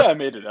yeah, I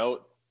made it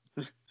out.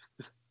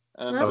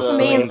 And That's the That's the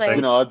main main thing.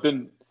 thing. I've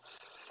been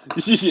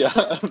yeah,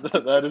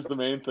 that is the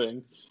main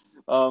thing.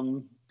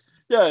 Um,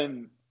 yeah,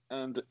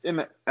 and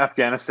in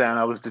Afghanistan,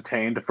 I was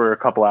detained for a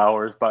couple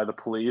hours by the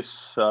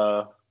police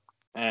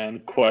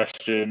and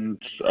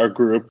questioned our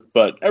group,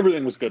 but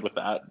everything was good with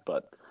that.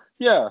 But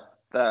yeah,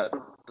 that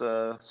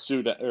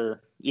Sudan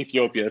or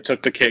Ethiopia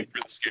took the cake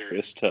for the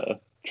scariest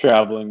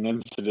traveling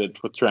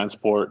incident with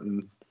transport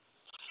and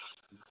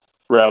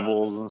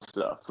rebels and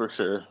stuff for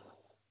sure.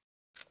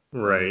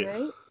 All Right.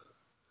 right.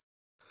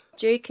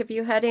 Jake, have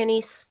you had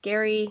any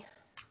scary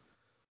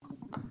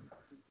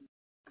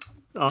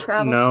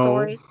travel No.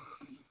 stories?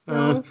 Uh,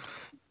 No?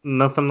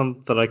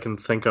 Nothing that I can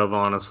think of,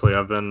 honestly.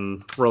 I've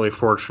been really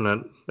fortunate.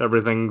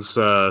 Everything's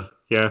gone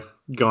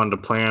to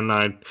plan.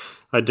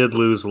 I did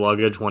lose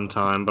luggage one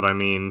time, but I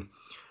mean,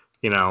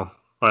 you know,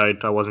 I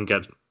wasn't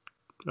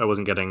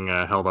getting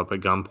held up at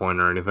gunpoint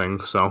or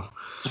anything. So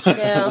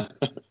Yeah.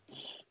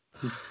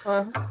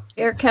 Well,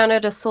 Air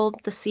Canada sold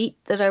the seat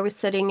that I was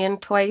sitting in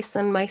twice,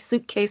 and my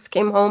suitcase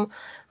came home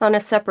on a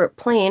separate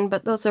plane,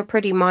 but those are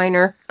pretty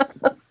minor.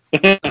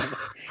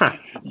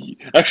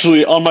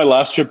 Actually, on my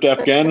last trip to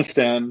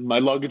Afghanistan, my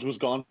luggage was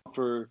gone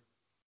for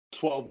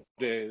 12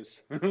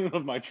 days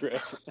of my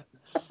trip.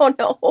 Oh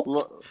no.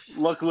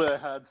 Luckily, I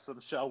had some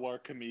shalwar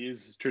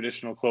kameez,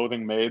 traditional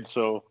clothing made,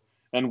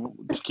 and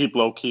to keep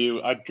low key,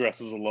 I dress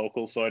as a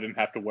local, so I didn't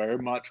have to wear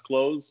much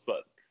clothes,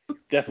 but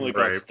definitely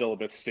got right. still a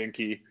bit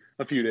stinky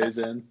a few days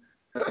in.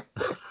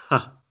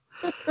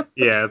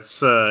 Yeah,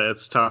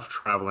 it's tough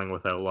traveling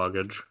without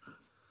luggage.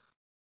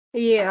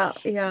 Yeah,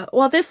 yeah.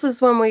 Well, this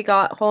is when we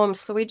got home,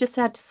 so we just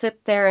had to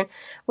sit there and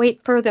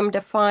wait for them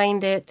to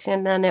find it,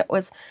 and then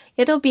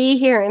it'll be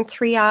here in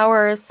 3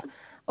 hours,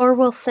 or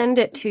we'll send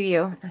it to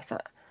you. And I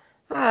thought,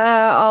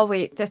 I'll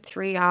wait the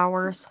 3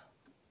 hours.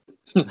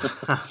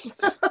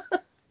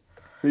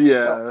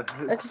 Yeah,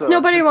 Because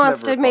nobody it's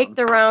wants never to make fun.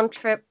 the round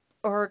trip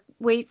or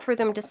wait for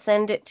them to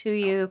send it to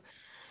you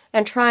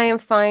and try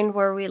and find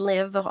where we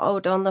live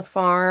out on the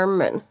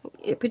farm, and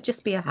it would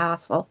just be a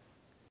hassle.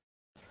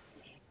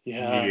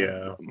 Yeah,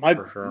 Yeah, my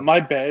for sure. my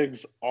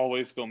bags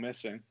always go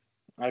missing.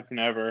 I've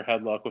never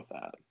had luck with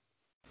that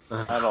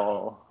at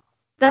all.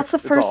 That's the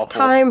It's first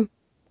awful.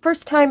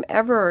 time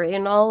ever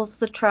in all of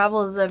the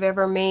travels I've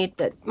ever made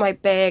that my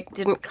bag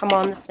didn't come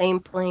on the same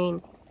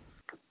plane.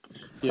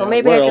 So Yeah,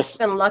 maybe I where just else?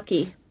 been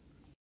lucky.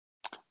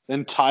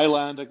 In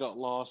Thailand, I got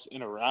lost.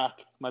 In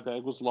Iraq, my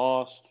bag was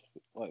lost.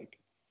 Like,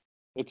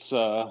 it's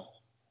yeah.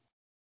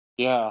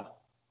 I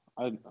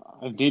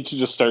I need to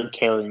just start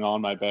carrying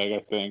on my bag, I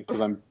think,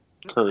 because I'm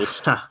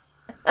cursed.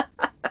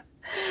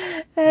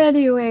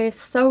 Anyway,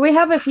 so we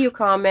have a few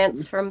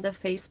comments from the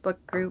Facebook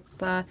group.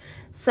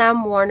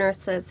 Sam Warner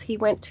says he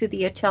went to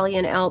the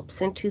Italian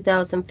Alps in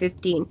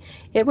 2015.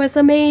 It was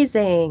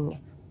amazing.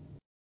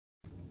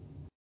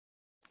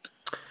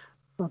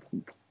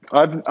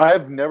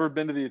 I've never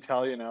been to the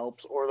Italian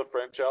Alps or the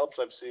French Alps.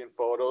 I've seen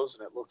photos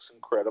and it looks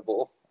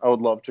incredible. I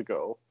would love to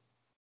go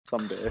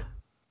someday.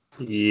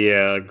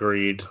 Yeah,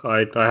 agreed.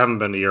 I haven't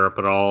been to Europe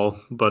at all,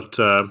 but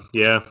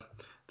yeah,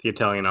 the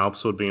Italian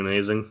Alps would be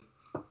amazing.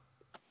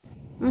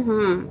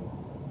 Mm-hmm.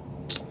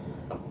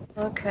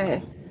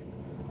 Okay.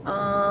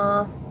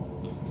 Uh,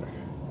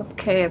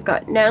 okay, I've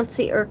got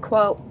Nancy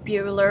Urquhart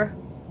Bueller.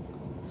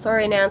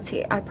 Sorry,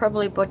 Nancy, I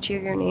probably butcher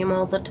your name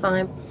all the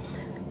time.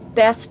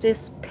 Best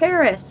is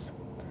Paris,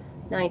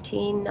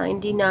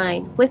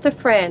 1999, with a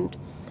friend.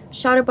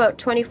 Shot about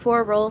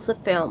 24 rolls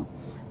of film.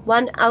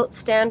 One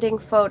outstanding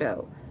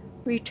photo.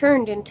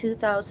 Returned in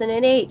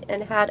 2008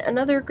 and had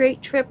another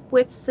great trip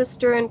with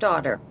sister and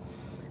daughter.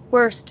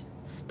 Worst,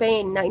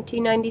 Spain,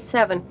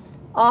 1997.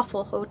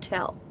 Awful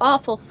hotel,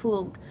 awful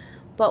food,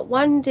 but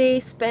one day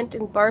spent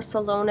in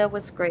Barcelona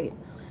was great.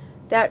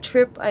 That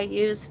trip I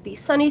used the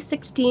Sunny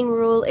 16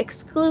 rule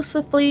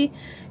exclusively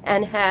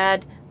and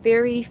had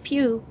very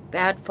few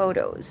bad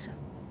photos.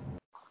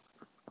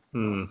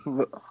 Hmm.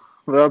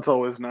 That's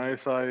always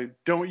nice. I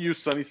don't use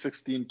Sunny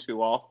 16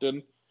 too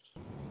often,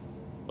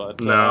 but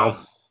No.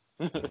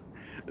 I it's something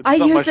I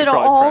use it should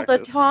probably all the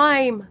practice.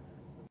 time.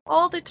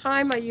 All the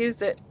time I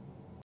use it.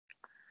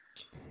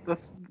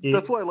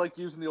 That's why I like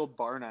using the old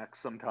Barnax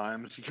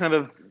sometimes.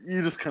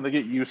 You just kind of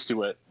get used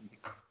to it.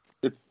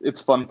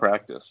 It's fun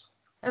practice.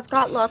 I've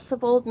got lots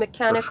of old For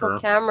mechanical sure.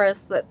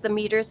 cameras that the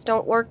meters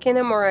don't work in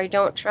them or I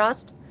don't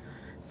trust.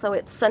 So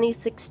it's Sunny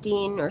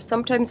 16 or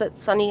sometimes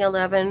it's Sunny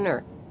 11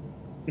 or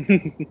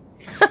Yeah,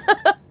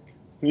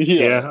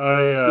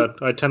 Yeah.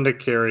 I tend to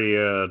carry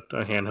a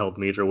handheld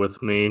meter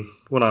with me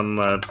when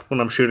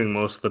I'm shooting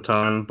most of the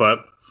time,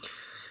 but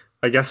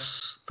I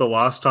guess the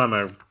last time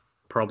I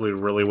probably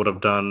really would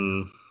have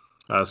done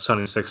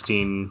Sunny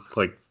 16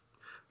 like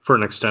for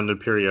an extended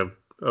period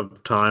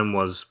of time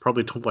was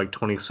probably like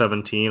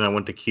 2017. I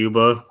went to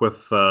Cuba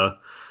with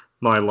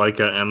my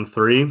Leica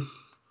M3,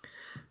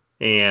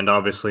 and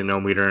obviously no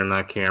meter in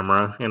that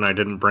camera, and I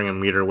didn't bring a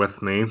meter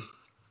with me.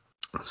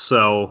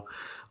 So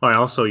I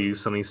also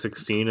used Sunny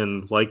 16,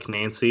 and like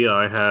Nancy,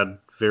 I had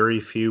very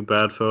few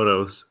bad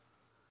photos.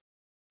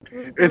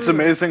 It's mm-hmm.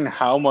 amazing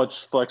how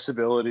much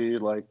flexibility,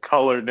 like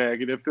color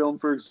negative film,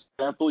 for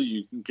example,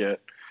 you can get.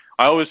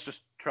 I always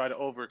just try to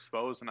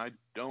overexpose, and I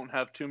don't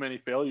have too many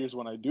failures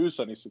when I do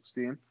Sunny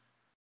 16.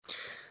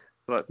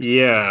 But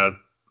Yeah,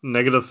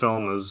 negative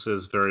film is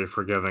very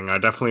forgiving. I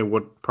definitely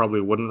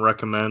wouldn't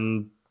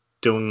recommend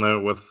doing that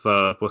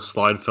with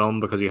slide film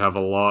because you have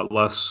a lot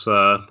less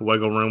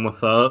wiggle room with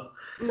that.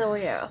 No,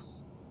 yeah.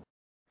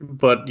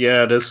 But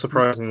yeah, it is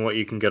surprising what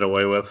you can get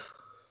away with.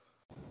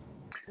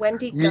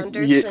 Wendy yeah,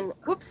 Gunderson.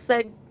 Whoops,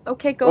 said,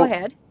 okay, go oh,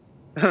 ahead.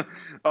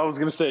 I was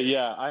gonna say,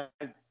 yeah, I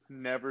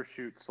never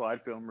shoot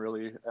slide film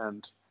really,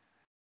 and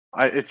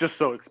it's just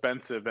so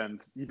expensive, and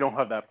you don't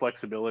have that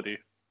flexibility.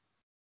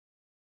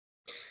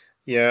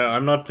 Yeah,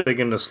 I'm not big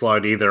into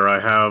slide either. I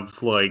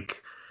have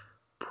like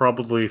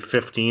probably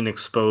 15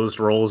 exposed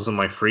rolls in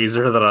my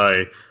freezer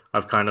that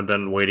I've kind of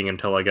been waiting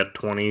until I get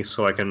 20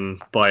 so I can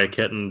buy a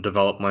kit and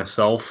develop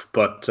myself.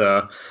 But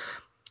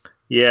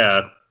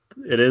yeah,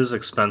 it is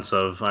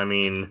expensive. I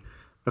mean,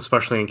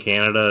 especially in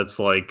Canada, it's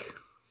like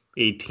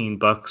 18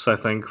 bucks I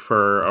think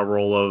for a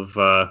roll of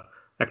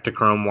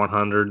Ektachrome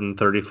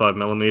 135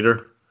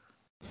 millimeter.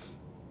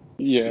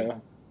 Yeah,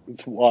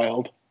 it's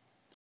wild.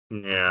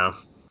 Yeah,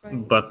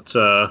 Right. but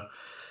I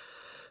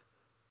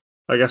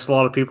guess a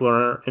lot of people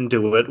are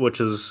into it,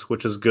 which is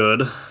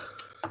good.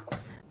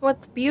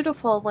 What's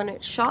beautiful when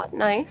it's shot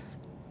nice.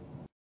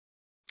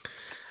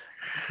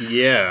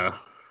 Yeah,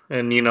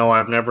 and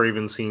I've never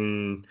even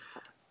seen,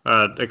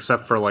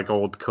 except for like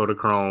old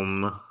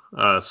Kodachrome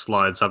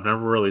slides. I've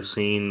never really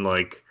seen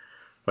like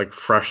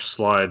fresh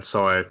slides,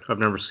 so I've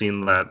never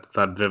seen that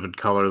vivid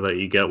color that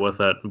you get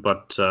with it.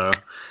 But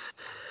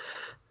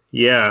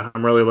yeah,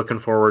 I'm really looking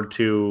forward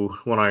to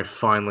when I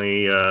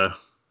finally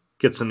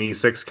get some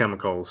E6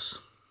 chemicals.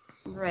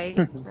 Right,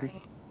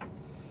 right.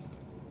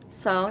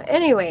 So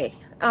anyway,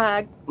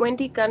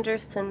 Wendy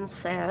Gunderson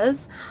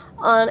says,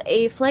 on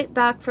a flight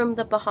back from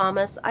the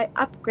Bahamas, I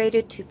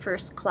upgraded to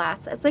first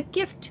class as a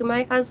gift to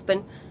my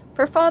husband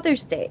for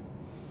Father's Day.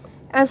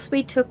 As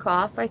we took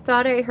off, I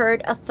thought I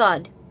heard a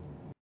thud,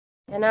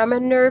 and I'm a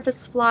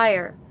nervous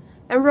flyer,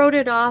 and wrote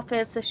it off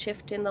as a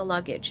shift in the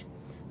luggage.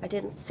 I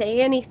didn't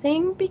say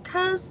anything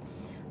because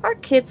our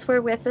kids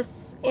were with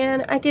us,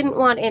 and I didn't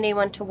want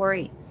anyone to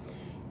worry.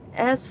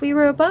 As we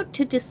were about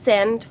to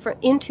descend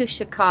into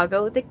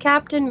Chicago, the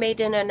captain made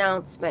an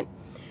announcement.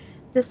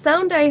 The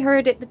sound I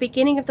heard at the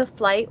beginning of the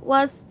flight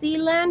was the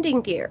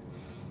landing gear,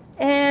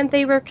 and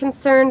they were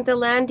concerned the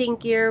landing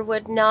gear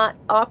would not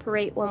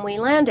operate when we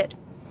landed.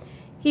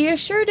 He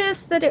assured us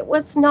that it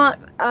was not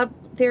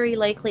very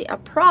likely a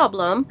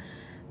problem,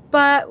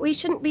 but we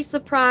shouldn't be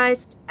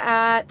surprised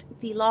at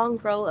the long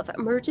row of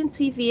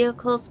emergency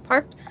vehicles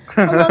parked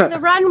along the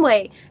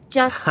runway,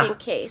 just in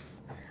case.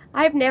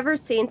 I've never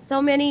seen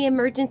so many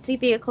emergency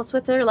vehicles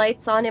with their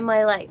lights on in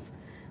my life.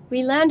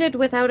 We landed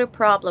without a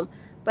problem,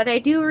 but I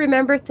do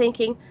remember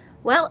thinking,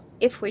 well,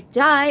 if we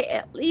die,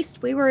 at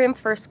least we were in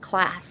first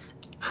class.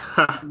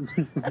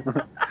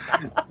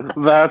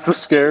 That's a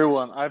scary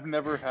one. I've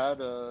never had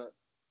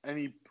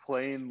any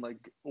plane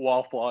like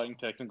while flying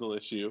technical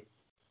issue.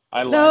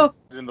 I landed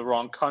No, in the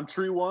wrong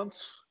country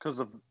once because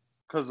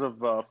of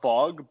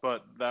fog,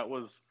 but that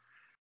was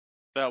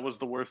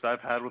the worst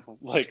I've had with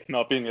like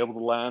not being able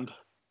to land.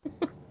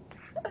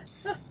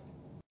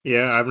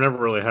 Yeah, I've never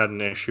really had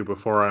an issue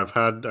before. I've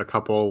had a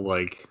couple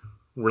like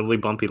really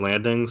bumpy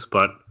landings,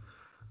 but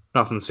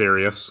nothing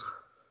serious.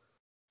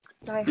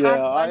 I Yeah, had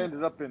I one.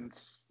 ended up in.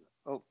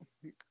 Oh,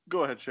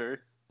 go ahead, Sherry.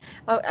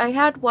 I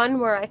had one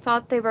where I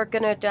thought they were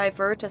going to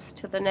divert us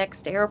to the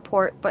next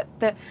airport, but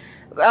the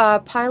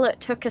pilot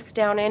took us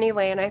down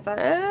anyway, and I thought,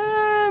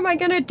 am I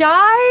going to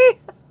die?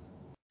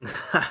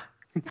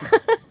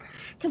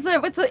 Because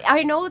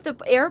I know the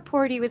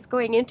airport he was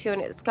going into,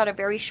 and it's got a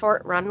very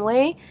short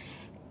runway,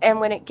 and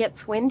when it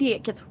gets windy,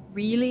 it gets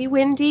really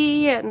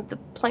windy, and the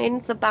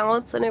plane's a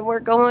bouncing, and we're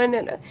going,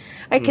 and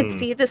I could Hmm.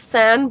 see the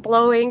sand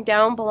blowing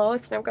down below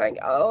us, and I'm going,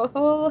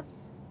 oh.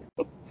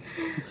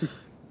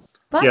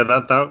 But Yeah,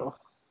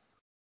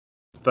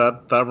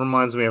 that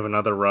reminds me of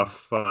another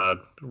rough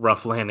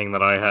landing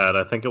that I had.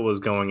 I think it was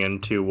going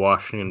into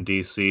Washington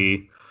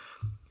D.C.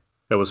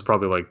 It was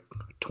probably like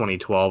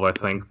 2012, I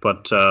think,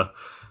 but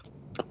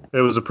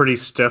it was a pretty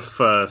stiff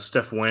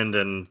wind,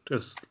 and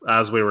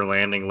as we were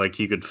landing, like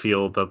you could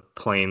feel the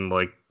plane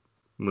like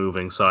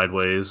moving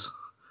sideways.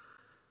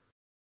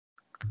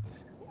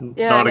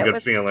 yeah, Not and a it good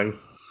was, feeling.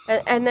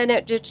 and then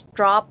it just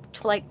dropped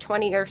to like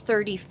 20 or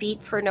 30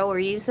 feet for no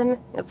reason.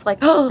 It's like,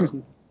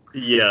 oh,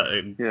 Yeah,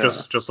 Yeah.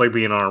 just like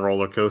being on a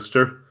roller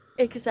coaster.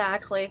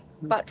 exactly,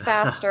 but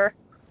faster.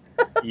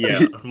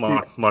 Yeah,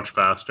 much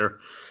faster.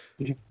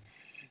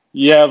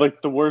 Yeah,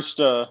 like the worst.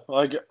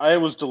 Like I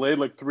was delayed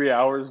like 3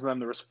 hours, and then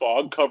there was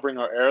fog covering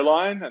our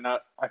airline, and I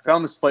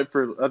found this flight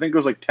for I think it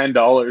was like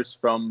 $10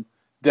 from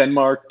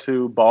Denmark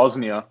to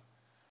Bosnia,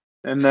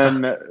 and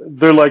then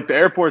they're like the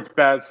airport's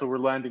bad, so we're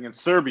landing in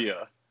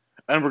Serbia,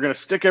 and we're gonna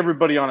stick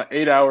everybody on an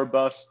 8-hour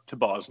bus to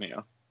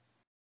Bosnia.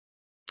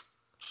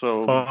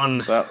 So Fun.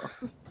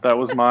 that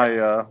was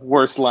my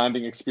worst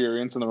landing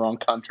experience in the wrong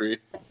country.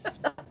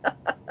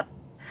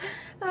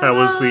 How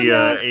was Oh the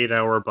no.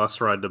 8-hour bus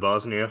ride to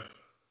Bosnia?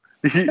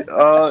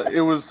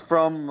 It was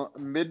from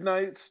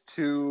midnight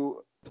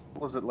to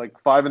was it like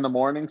 5 in the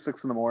morning,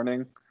 6 in the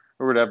morning,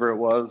 or whatever it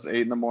was,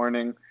 8 in the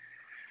morning,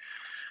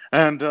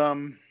 and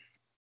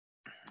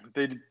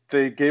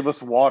they gave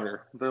us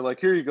water. They're like,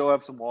 here you go,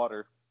 have some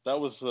water. That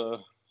was the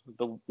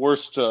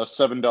worst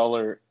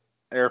 $7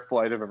 air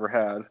flight I've ever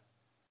had.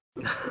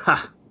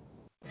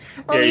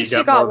 Well, Yeah, at you least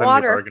you got more got than you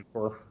water. bargained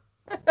for.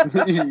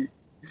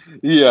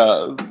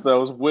 Yeah, that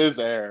was Wizz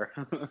Air.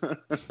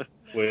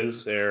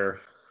 Wizz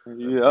Air.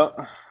 Yeah,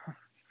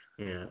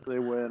 Yeah. they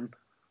win.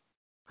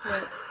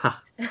 Right.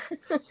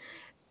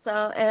 So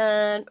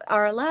And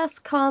our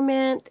last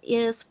comment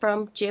is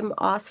from Jim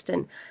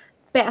Austin.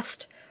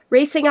 Best,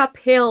 racing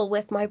uphill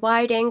with my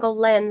wide-angle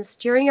lens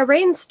during a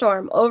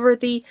rainstorm over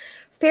the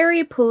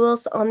fairy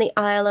pools on the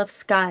Isle of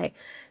Skye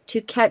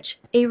to catch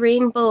a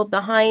rainbow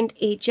behind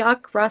a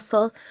Jack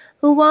Russell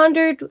who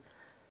wondered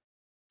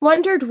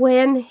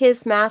when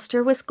his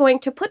master was going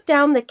to put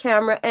down the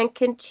camera and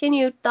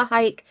continued the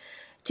hike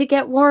to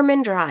get warm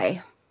and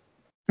dry.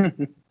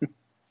 And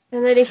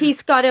then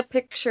he's got a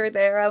picture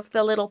there of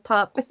the little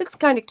pup. It's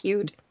kind of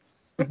cute.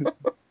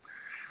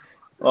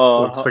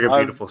 Looks like a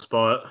beautiful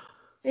spot.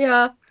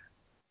 Yeah.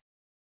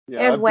 Yeah,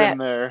 And I've wet. been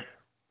there.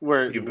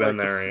 Where You've been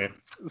there, yeah.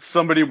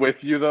 somebody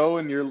with you though,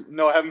 and you're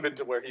no, I haven't been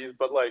to where he is,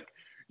 but like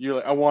you're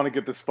like, I want to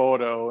get this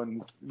photo,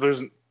 and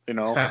there's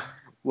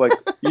like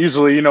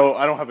usually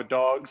I don't have a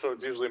dog, so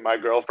it's usually my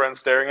girlfriend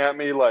staring at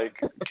me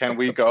like, can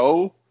we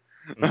go?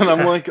 And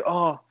I'm like,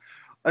 oh,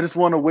 I just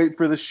want to wait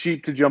for the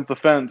sheep to jump the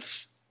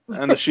fence,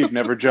 and the sheep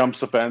never jumps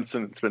the fence,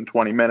 and it's been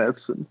 20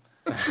 minutes. And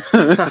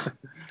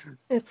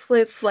It's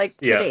like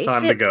today. Yeah,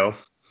 time to go.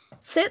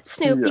 Sit,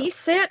 Snoopy,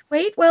 sit.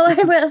 Wait, well, I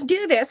will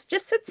do this.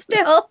 Just sit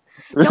still.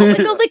 Don't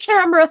wiggle the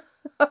camera.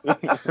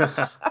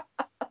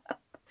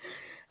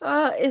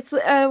 It's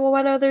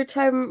one other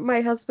time my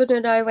husband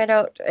and I went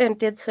out and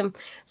did some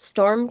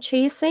storm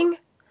chasing.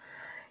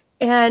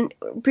 And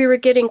we were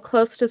getting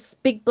close to this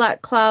big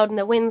black cloud and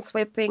the wind's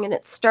whipping and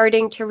it's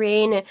starting to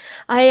rain. And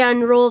I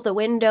unroll the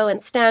window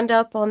and stand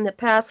up on the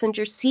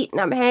passenger seat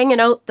and I'm hanging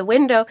out the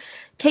window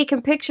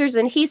taking pictures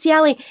and he's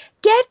yelling,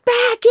 "Get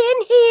back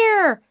in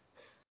here!"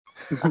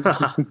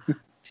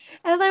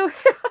 And then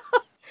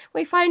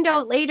we find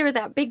out later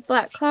that big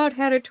black cloud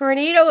had a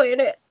tornado in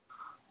it.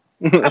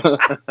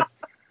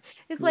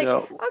 It's like,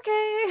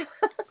 okay.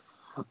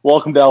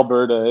 Welcome to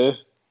Alberta,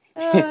 eh?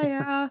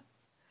 Yeah.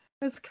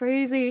 It's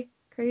crazy.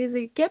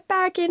 Get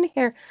back in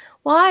here.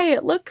 Why?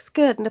 It looks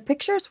good. And the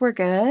pictures were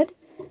good.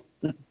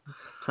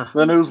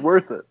 Then it was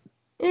worth it.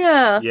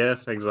 Yeah. Yeah,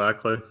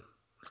 exactly.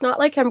 It's not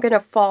like I'm going to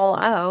fall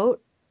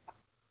out.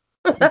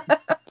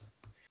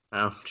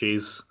 Oh,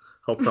 jeez.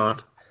 Hope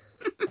not.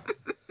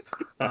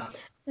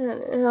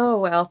 Oh,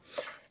 well.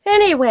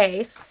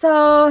 Anyway,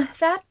 so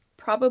that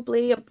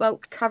probably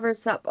about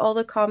covers up all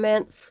the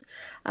comments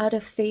out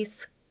of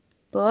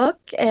Facebook.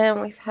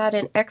 And we've had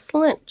an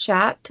excellent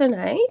chat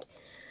tonight.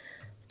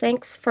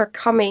 Thanks for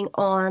coming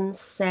on,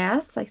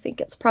 Seth. I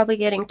think it's probably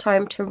getting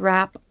time to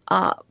wrap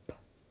up.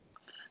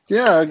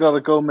 Yeah, I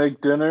gotta go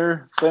make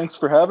dinner. Thanks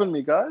for having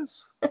me,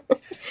 guys.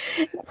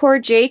 Poor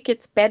Jake,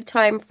 it's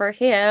bedtime for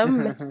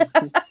him.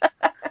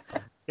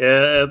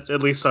 Yeah,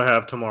 at least I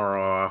have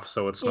tomorrow off,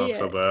 so it's not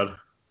so bad.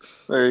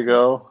 There you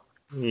go.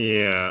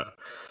 Yeah.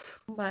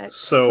 But,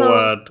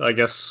 So I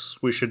guess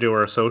we should do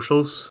our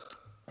socials.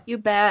 You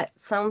bet.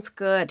 Sounds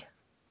good.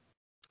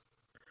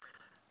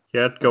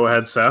 Yeah, go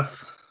ahead,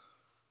 Seth.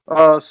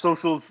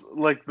 Socials,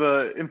 like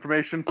the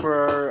information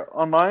for our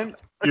online?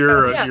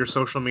 Your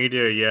social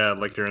media, yeah,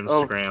 like your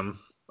Instagram.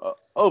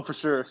 For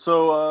sure.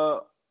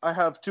 So I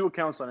have 2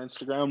 accounts on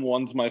Instagram.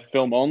 One's my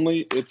film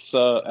only. It's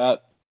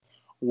at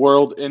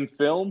World in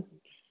Film.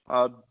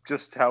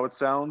 Just how it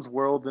sounds,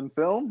 World in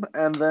Film.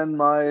 And then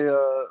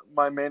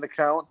my main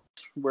account,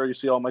 where you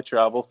see all my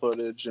travel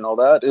footage and all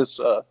that, is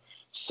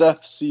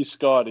Seth C.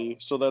 Scotty.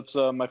 So that's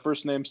my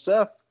first name,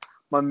 Seth.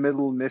 My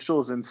middle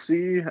initials in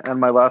C, and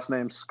my last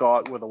name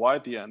Scott with a Y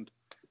at the end.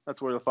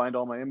 That's where you'll find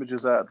all my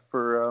images at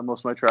for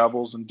most of my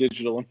travels and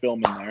digital and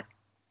film in there.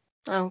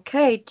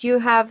 Okay. Do you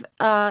have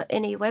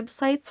any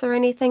websites or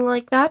anything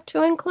like that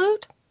to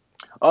include?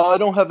 I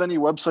don't have any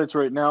websites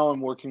right now.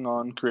 I'm working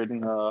on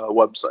creating a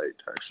website,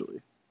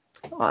 actually.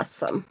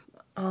 Awesome.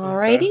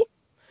 Alrighty.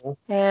 Okay.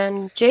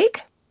 And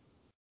Jake?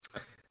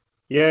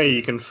 Yeah,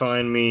 you can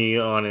find me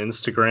on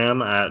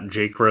Instagram at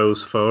Jake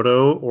Rose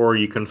Photo, or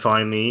you can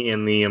find me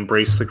in the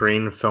Embrace the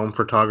Grain Film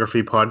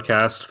Photography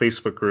Podcast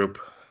Facebook group.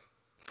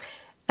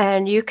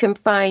 And you can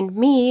find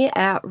me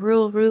at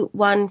Rule Route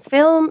 1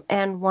 Film,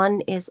 and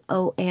 1 is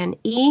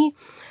ONE.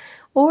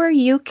 Or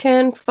you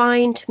can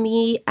find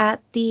me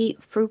at the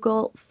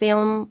Frugal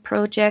Film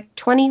Project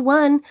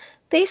 21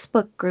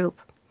 Facebook group.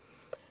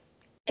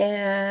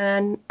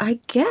 And I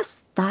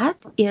guess that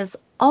is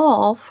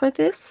all for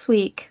this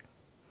week.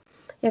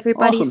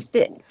 Everybody,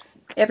 awesome.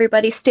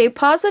 Everybody stay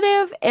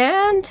positive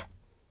and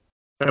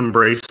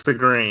embrace the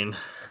grain.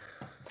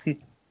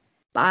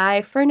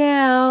 Bye for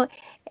now.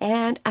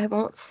 And I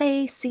won't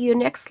say see you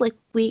next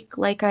week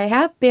like I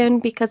have been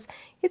because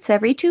it's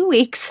every 2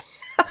 weeks.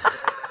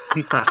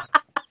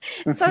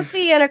 So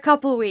see you in a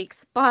couple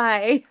weeks.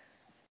 Bye.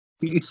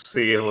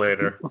 See you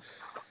later.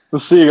 We'll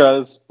see you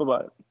guys.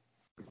 Bye-bye.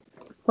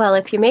 Well,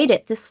 if you made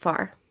it this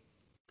far.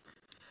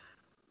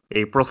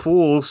 April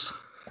Fools.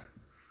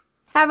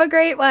 Have a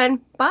great one.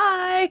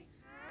 Bye.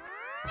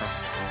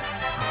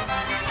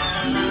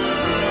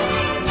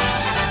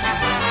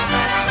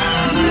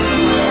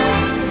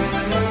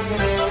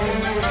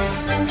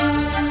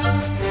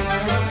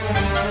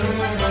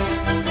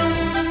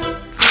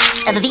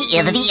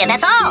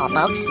 That's all,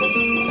 folks.